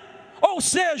 Ou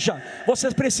seja, você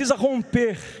precisa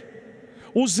romper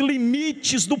os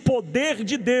limites do poder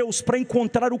de Deus para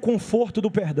encontrar o conforto do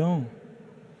perdão,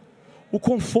 o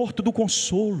conforto do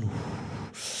consolo.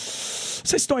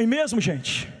 Vocês estão aí mesmo,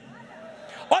 gente?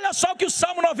 Olha só o que o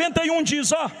Salmo 91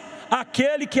 diz, ó: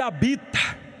 aquele que habita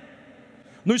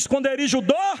no esconderijo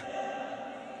do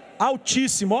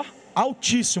Altíssimo, ó,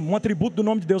 Altíssimo, um atributo do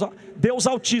nome de Deus, ó, Deus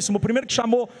Altíssimo. O primeiro que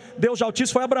chamou Deus de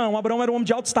Altíssimo foi Abraão. Abraão era um homem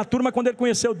de alta estatura, mas quando ele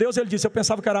conheceu Deus, ele disse: eu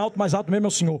pensava que era alto, mais alto mesmo é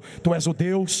o Senhor. Tu és o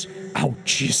Deus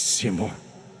Altíssimo.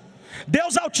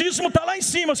 Deus Altíssimo está lá em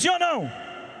cima, sim ou não?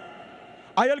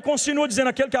 Aí ele continua dizendo: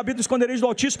 aquele que habita no esconderijo do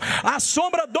Altíssimo, a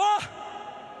sombra do...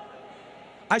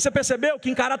 Aí você percebeu que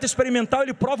em caráter experimental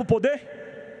ele prova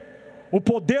o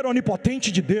poder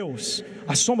onipotente de Deus.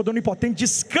 A sombra do onipotente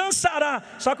descansará.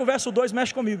 Só que o verso 2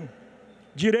 mexe comigo.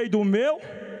 Direi do meu.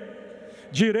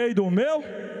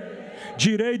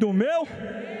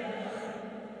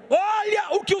 Olha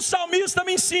o que o salmista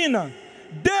me ensina.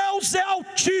 Deus é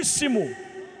altíssimo,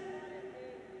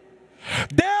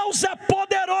 Deus é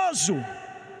poderoso.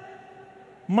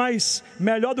 Mas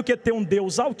melhor do que ter um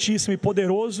Deus altíssimo e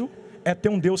poderoso é ter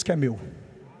um Deus que é meu.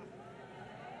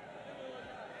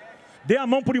 Dê a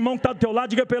mão para o irmão que está do teu lado,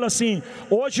 diga para ele assim: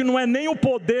 hoje não é nem o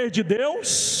poder de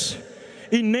Deus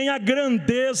e nem a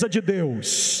grandeza de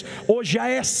Deus, hoje é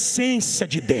a essência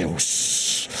de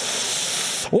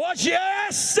Deus. Hoje é a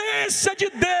essência de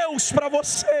Deus para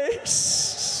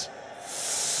vocês.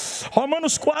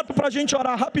 Romanos 4 para a gente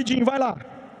orar rapidinho, vai lá.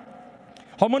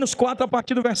 Romanos 4 a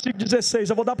partir do versículo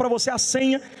 16. Eu vou dar para você a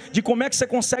senha de como é que você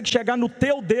consegue chegar no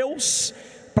teu Deus,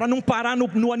 para não parar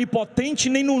no onipotente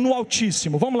nem no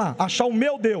Altíssimo. Vamos lá, achar o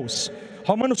meu Deus.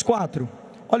 Romanos 4,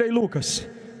 olha aí, Lucas,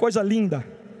 coisa linda.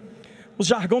 Os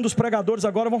jargão dos pregadores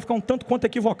agora vão ficar um tanto quanto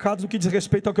equivocados no que diz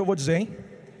respeito ao que eu vou dizer, hein?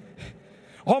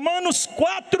 Romanos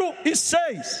 4 e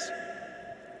 6.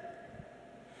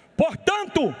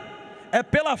 Portanto, é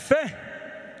pela fé,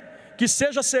 que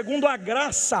seja segundo a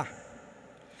graça,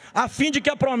 a fim de que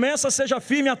a promessa seja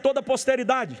firme a toda a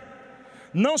posteridade,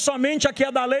 não somente a que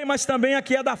é da lei, mas também a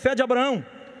que é da fé de Abraão,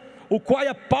 o qual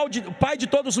é pai de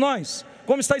todos nós,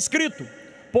 como está escrito: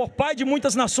 por pai de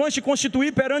muitas nações te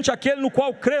constituí perante aquele no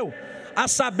qual creu, a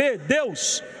saber,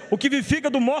 Deus, o que vivifica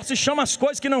do morto e chama as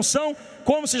coisas que não são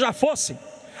como se já fossem,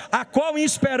 a qual em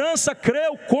esperança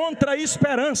creu contra a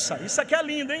esperança. Isso aqui é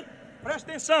lindo, hein? Presta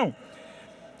atenção.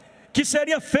 Que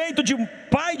seria feito de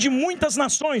pai de muitas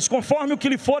nações, conforme o que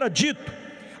lhe fora dito,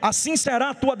 assim será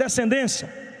a tua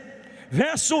descendência.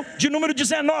 Verso de número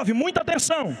 19, muita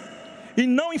atenção. E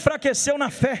não enfraqueceu na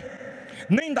fé,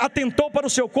 nem atentou para o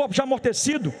seu corpo já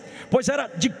amortecido, pois era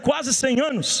de quase 100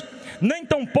 anos, nem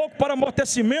tampouco para o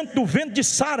amortecimento do ventre de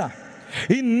Sara,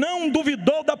 e não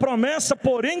duvidou da promessa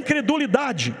por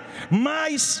incredulidade,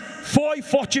 mas foi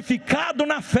fortificado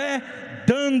na fé,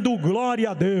 dando glória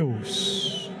a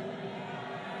Deus.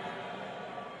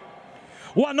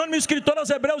 O anônimo escritor aos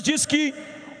Hebreus diz que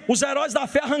os heróis da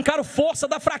fé arrancaram força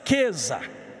da fraqueza.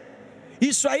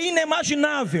 Isso é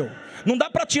inimaginável. Não dá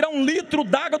para tirar 1 litro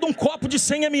d'água de um copo de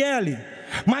 100 ml.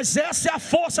 Mas essa é a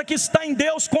força que está em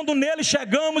Deus quando nele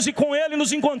chegamos e com ele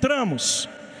nos encontramos.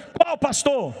 Qual,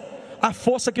 pastor? A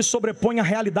força que sobrepõe a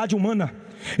realidade humana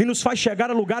e nos faz chegar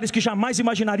a lugares que jamais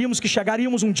imaginaríamos que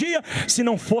chegaríamos um dia, se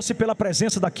não fosse pela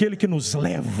presença daquele que nos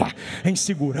leva em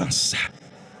segurança.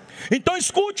 Então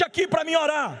escute aqui para mim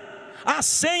orar. A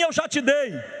senha eu já te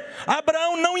dei.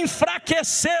 Abraão não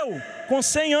enfraqueceu com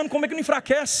 100 anos. Como é que não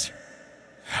enfraquece?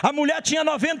 A mulher tinha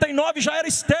 99 e já era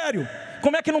estéril.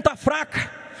 Como é que não está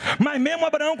fraca? Mas mesmo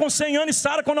Abraão com 100 anos e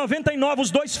Sara com 99,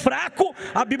 os dois fracos,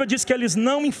 a Bíblia diz que eles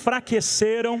não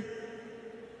enfraqueceram,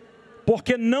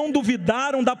 porque não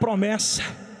duvidaram da promessa,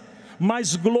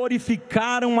 mas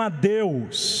glorificaram a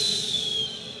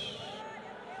Deus.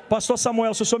 Pastor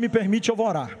Samuel, se o senhor me permite, eu vou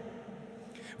orar.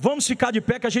 Vamos ficar de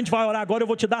pé que a gente vai orar agora. Eu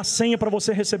vou te dar a senha para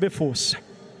você receber força.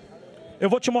 Eu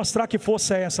vou te mostrar que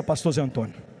força é essa, pastor Zé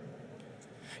Antônio.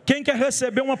 Quem quer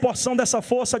receber uma porção dessa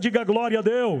força, diga glória a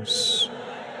Deus.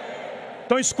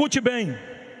 Então escute bem,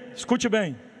 escute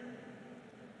bem.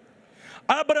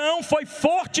 Abraão foi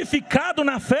fortificado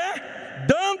na fé,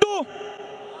 dando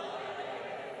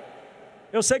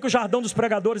Eu sei que o jardão dos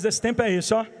pregadores desse tempo é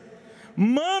esse, ó.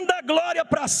 Manda a glória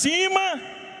para cima,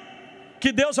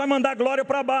 que Deus vai mandar a glória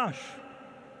para baixo.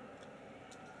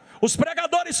 Os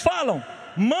pregadores falam,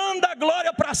 manda a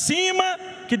glória para cima,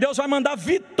 que Deus vai mandar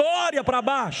vitória para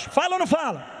baixo. Fala ou não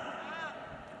fala?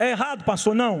 É errado,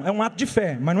 pastor? Não, é um ato de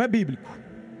fé, mas não é bíblico.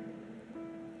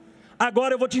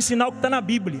 Agora eu vou te ensinar o que está na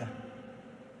Bíblia.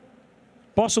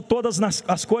 Posso todas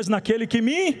as coisas naquele que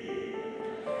me...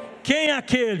 Quem é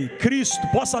aquele? Cristo.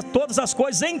 Posso todas as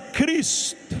coisas em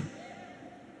Cristo.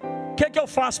 O que eu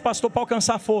faço, pastor, para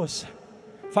alcançar força?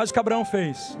 Faz o que Abraão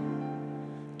fez.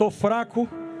 Estou fraco,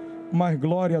 mas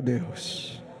glória a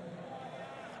Deus.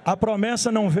 A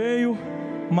promessa não veio,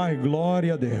 mas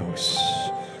glória a Deus.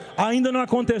 Ainda não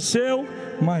aconteceu,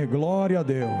 mas glória a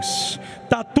Deus.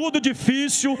 Está tudo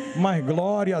difícil, mas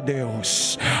glória a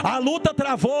Deus. A luta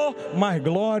travou, mas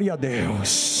glória a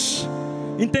Deus.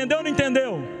 Entendeu ou não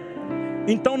entendeu?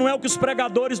 Então não é o que os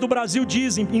pregadores do Brasil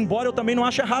dizem, embora eu também não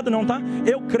ache errado não, tá?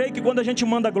 Eu creio que quando a gente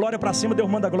manda a glória para cima, Deus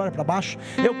manda a glória para baixo.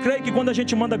 Eu creio que quando a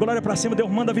gente manda a glória para cima, Deus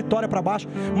manda a vitória para baixo.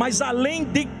 Mas além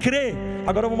de crer,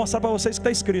 agora eu vou mostrar para vocês o que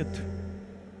está escrito.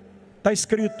 Está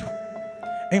escrito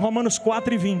em Romanos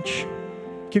 4:20,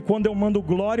 que quando eu mando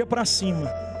glória para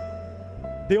cima,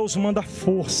 Deus manda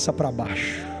força para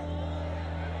baixo.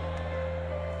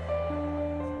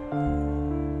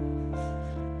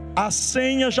 A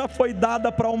senha já foi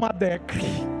dada para Umadecre.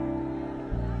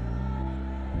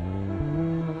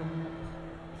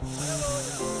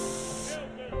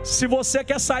 Se você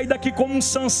quer sair daqui como um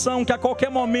Sansão, que a qualquer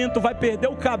momento vai perder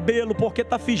o cabelo, porque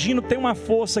está fingindo ter uma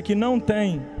força que não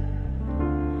tem.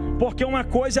 Porque uma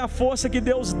coisa é a força que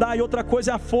Deus dá e outra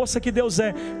coisa é a força que Deus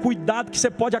é. Cuidado que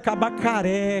você pode acabar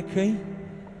careca, hein?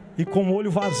 E com o olho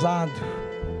vazado.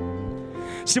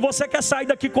 Se você quer sair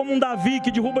daqui como um Davi,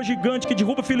 que derruba gigante, que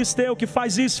derruba filisteu, que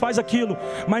faz isso, faz aquilo,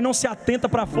 mas não se atenta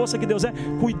para a força que Deus é,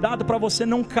 cuidado para você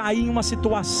não cair em uma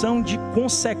situação de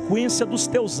consequência dos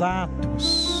teus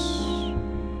atos.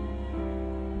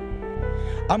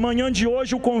 Amanhã de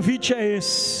hoje o convite é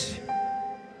esse: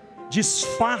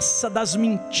 desfaça das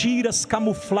mentiras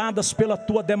camufladas pela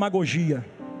tua demagogia.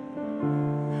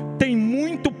 Tem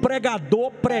muito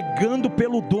pregador pregando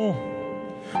pelo dom,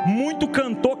 muito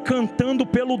cantor cantando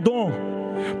pelo dom,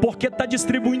 porque está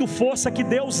distribuindo força que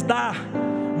Deus dá,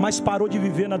 mas parou de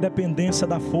viver na dependência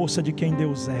da força de quem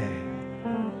Deus é.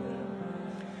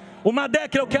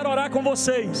 Umadecre, eu quero orar com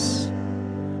vocês,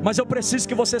 mas eu preciso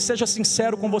que você seja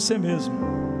sincero com você mesmo.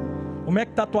 Como é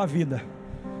que está a tua vida?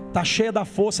 Está cheia da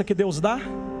força que Deus dá?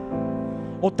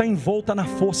 Ou está envolta na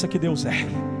força que Deus é?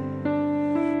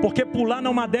 Porque pular na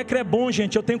Umadecre é bom,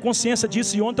 gente, eu tenho consciência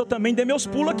disso. E ontem eu também dei meus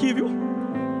pulos aqui, viu?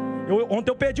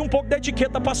 Ontem eu perdi um pouco da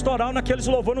etiqueta pastoral naqueles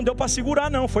louvores, não deu para segurar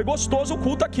não, foi gostoso o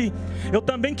culto aqui. Eu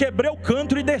também quebrei o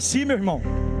canto e desci, meu irmão.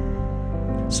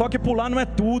 Só que pular não é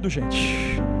tudo,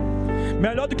 gente.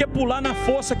 Melhor do que pular na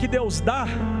força que Deus dá,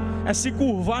 é se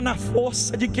curvar na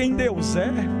força de quem Deus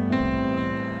é.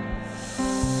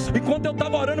 Enquanto eu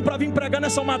estava orando para vir pregar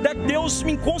nessa Umadecre, Deus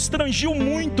me constrangiu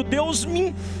muito, Deus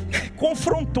me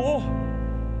confrontou.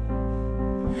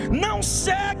 Não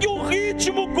segue o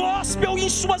ritmo gospel em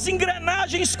suas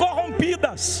engrenagens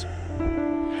corrompidas.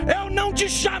 Eu não te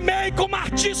chamei como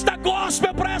artista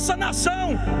gospel para essa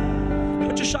nação,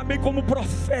 eu te chamei como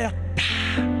profeta.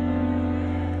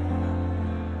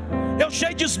 Eu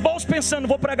cheio de esboço pensando,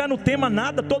 vou pregar no tema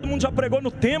nada, todo mundo já pregou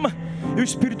no tema. E o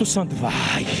Espírito Santo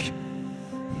vai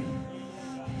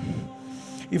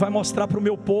e vai mostrar para o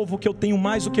meu povo que eu tenho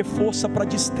mais do que força para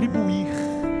distribuir.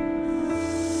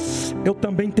 Eu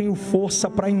também tenho força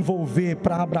para envolver,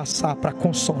 para abraçar, para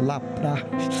consolar, para...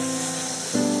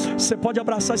 Você pode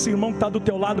abraçar esse irmão que está do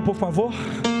teu lado, por favor?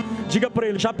 Diga para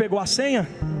ele, já pegou a senha?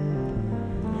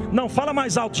 Não, fala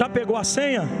mais alto, já pegou a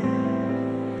senha?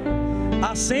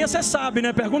 A senha você sabe,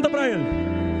 né? Pergunta para ele.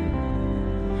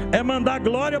 É mandar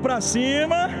glória para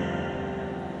cima,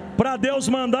 para Deus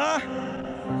mandar.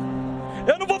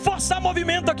 Eu não vou forçar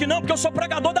movimento aqui não, porque eu sou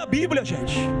pregador da Bíblia,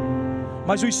 gente.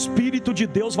 Mas o Espírito de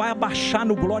Deus vai abaixar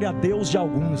no glória a Deus de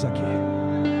alguns aqui.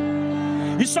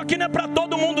 Isso aqui não é para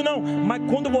todo mundo não, mas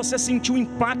quando você sentir o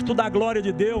impacto da glória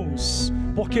de Deus,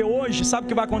 porque hoje, sabe o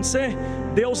que vai acontecer?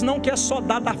 Deus não quer só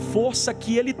dar da força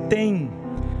que Ele tem,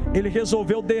 Ele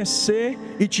resolveu descer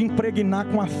e te impregnar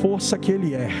com a força que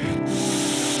Ele é.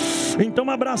 Então,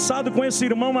 abraçado com esse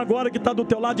irmão agora que está do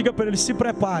teu lado, diga para ele, se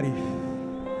prepare.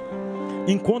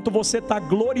 Enquanto você está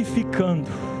glorificando,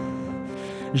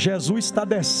 Jesus está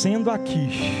descendo aqui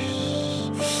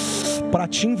para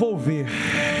te envolver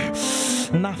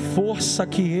na força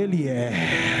que Ele é.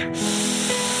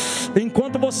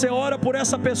 Enquanto você ora por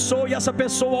essa pessoa e essa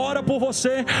pessoa ora por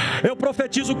você, eu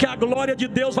profetizo que a glória de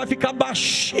Deus vai ficar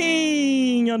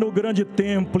baixinha no grande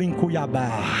templo em Cuiabá.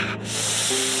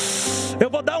 Eu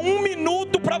vou dar 1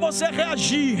 minuto para você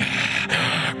reagir.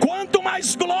 Quanto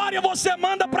mais glória você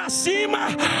manda para cima,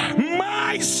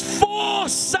 mais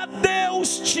força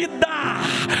Deus te dá,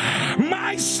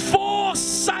 mais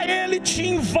força Ele te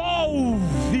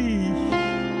envolve.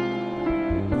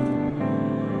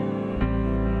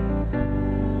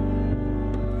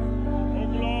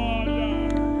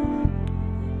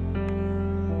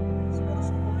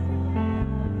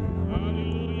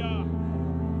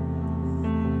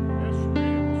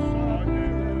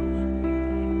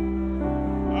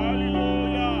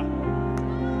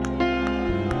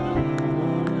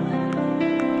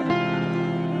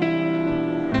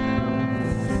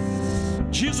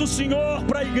 Diz o Senhor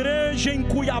para a igreja em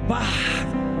Cuiabá: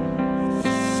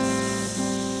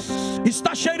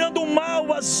 está cheirando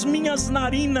mal as minhas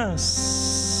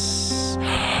narinas,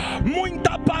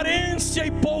 muita aparência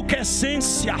e pouca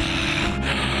essência.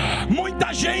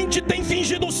 Muita gente tem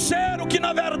fingido ser o que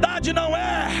na verdade não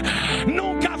é,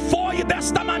 nunca foi e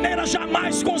desta maneira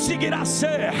jamais conseguirá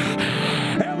ser.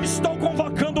 Eu estou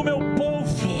convocando o meu povo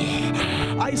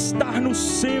a estar no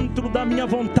centro da minha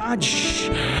vontade,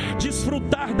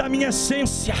 desfrutar da minha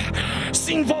essência,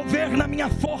 se envolver na minha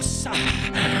força.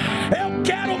 Eu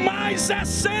quero mais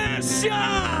essência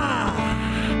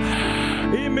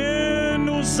e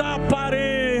menos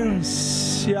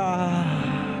aparência.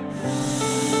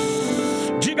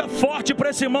 Diga forte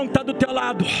para esse irmão que está do teu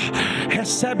lado: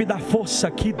 recebe da força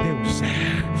que Deus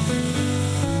é.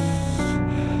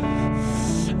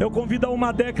 Eu convido a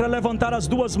Umadecre a levantar as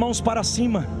 2 mãos para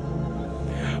cima.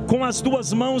 Com as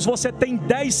 2 mãos você tem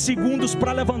 10 segundos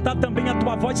para levantar também a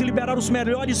tua voz e liberar os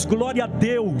melhores glória a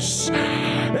Deus.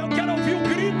 Eu quero ouvir o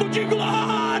grito de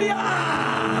glória.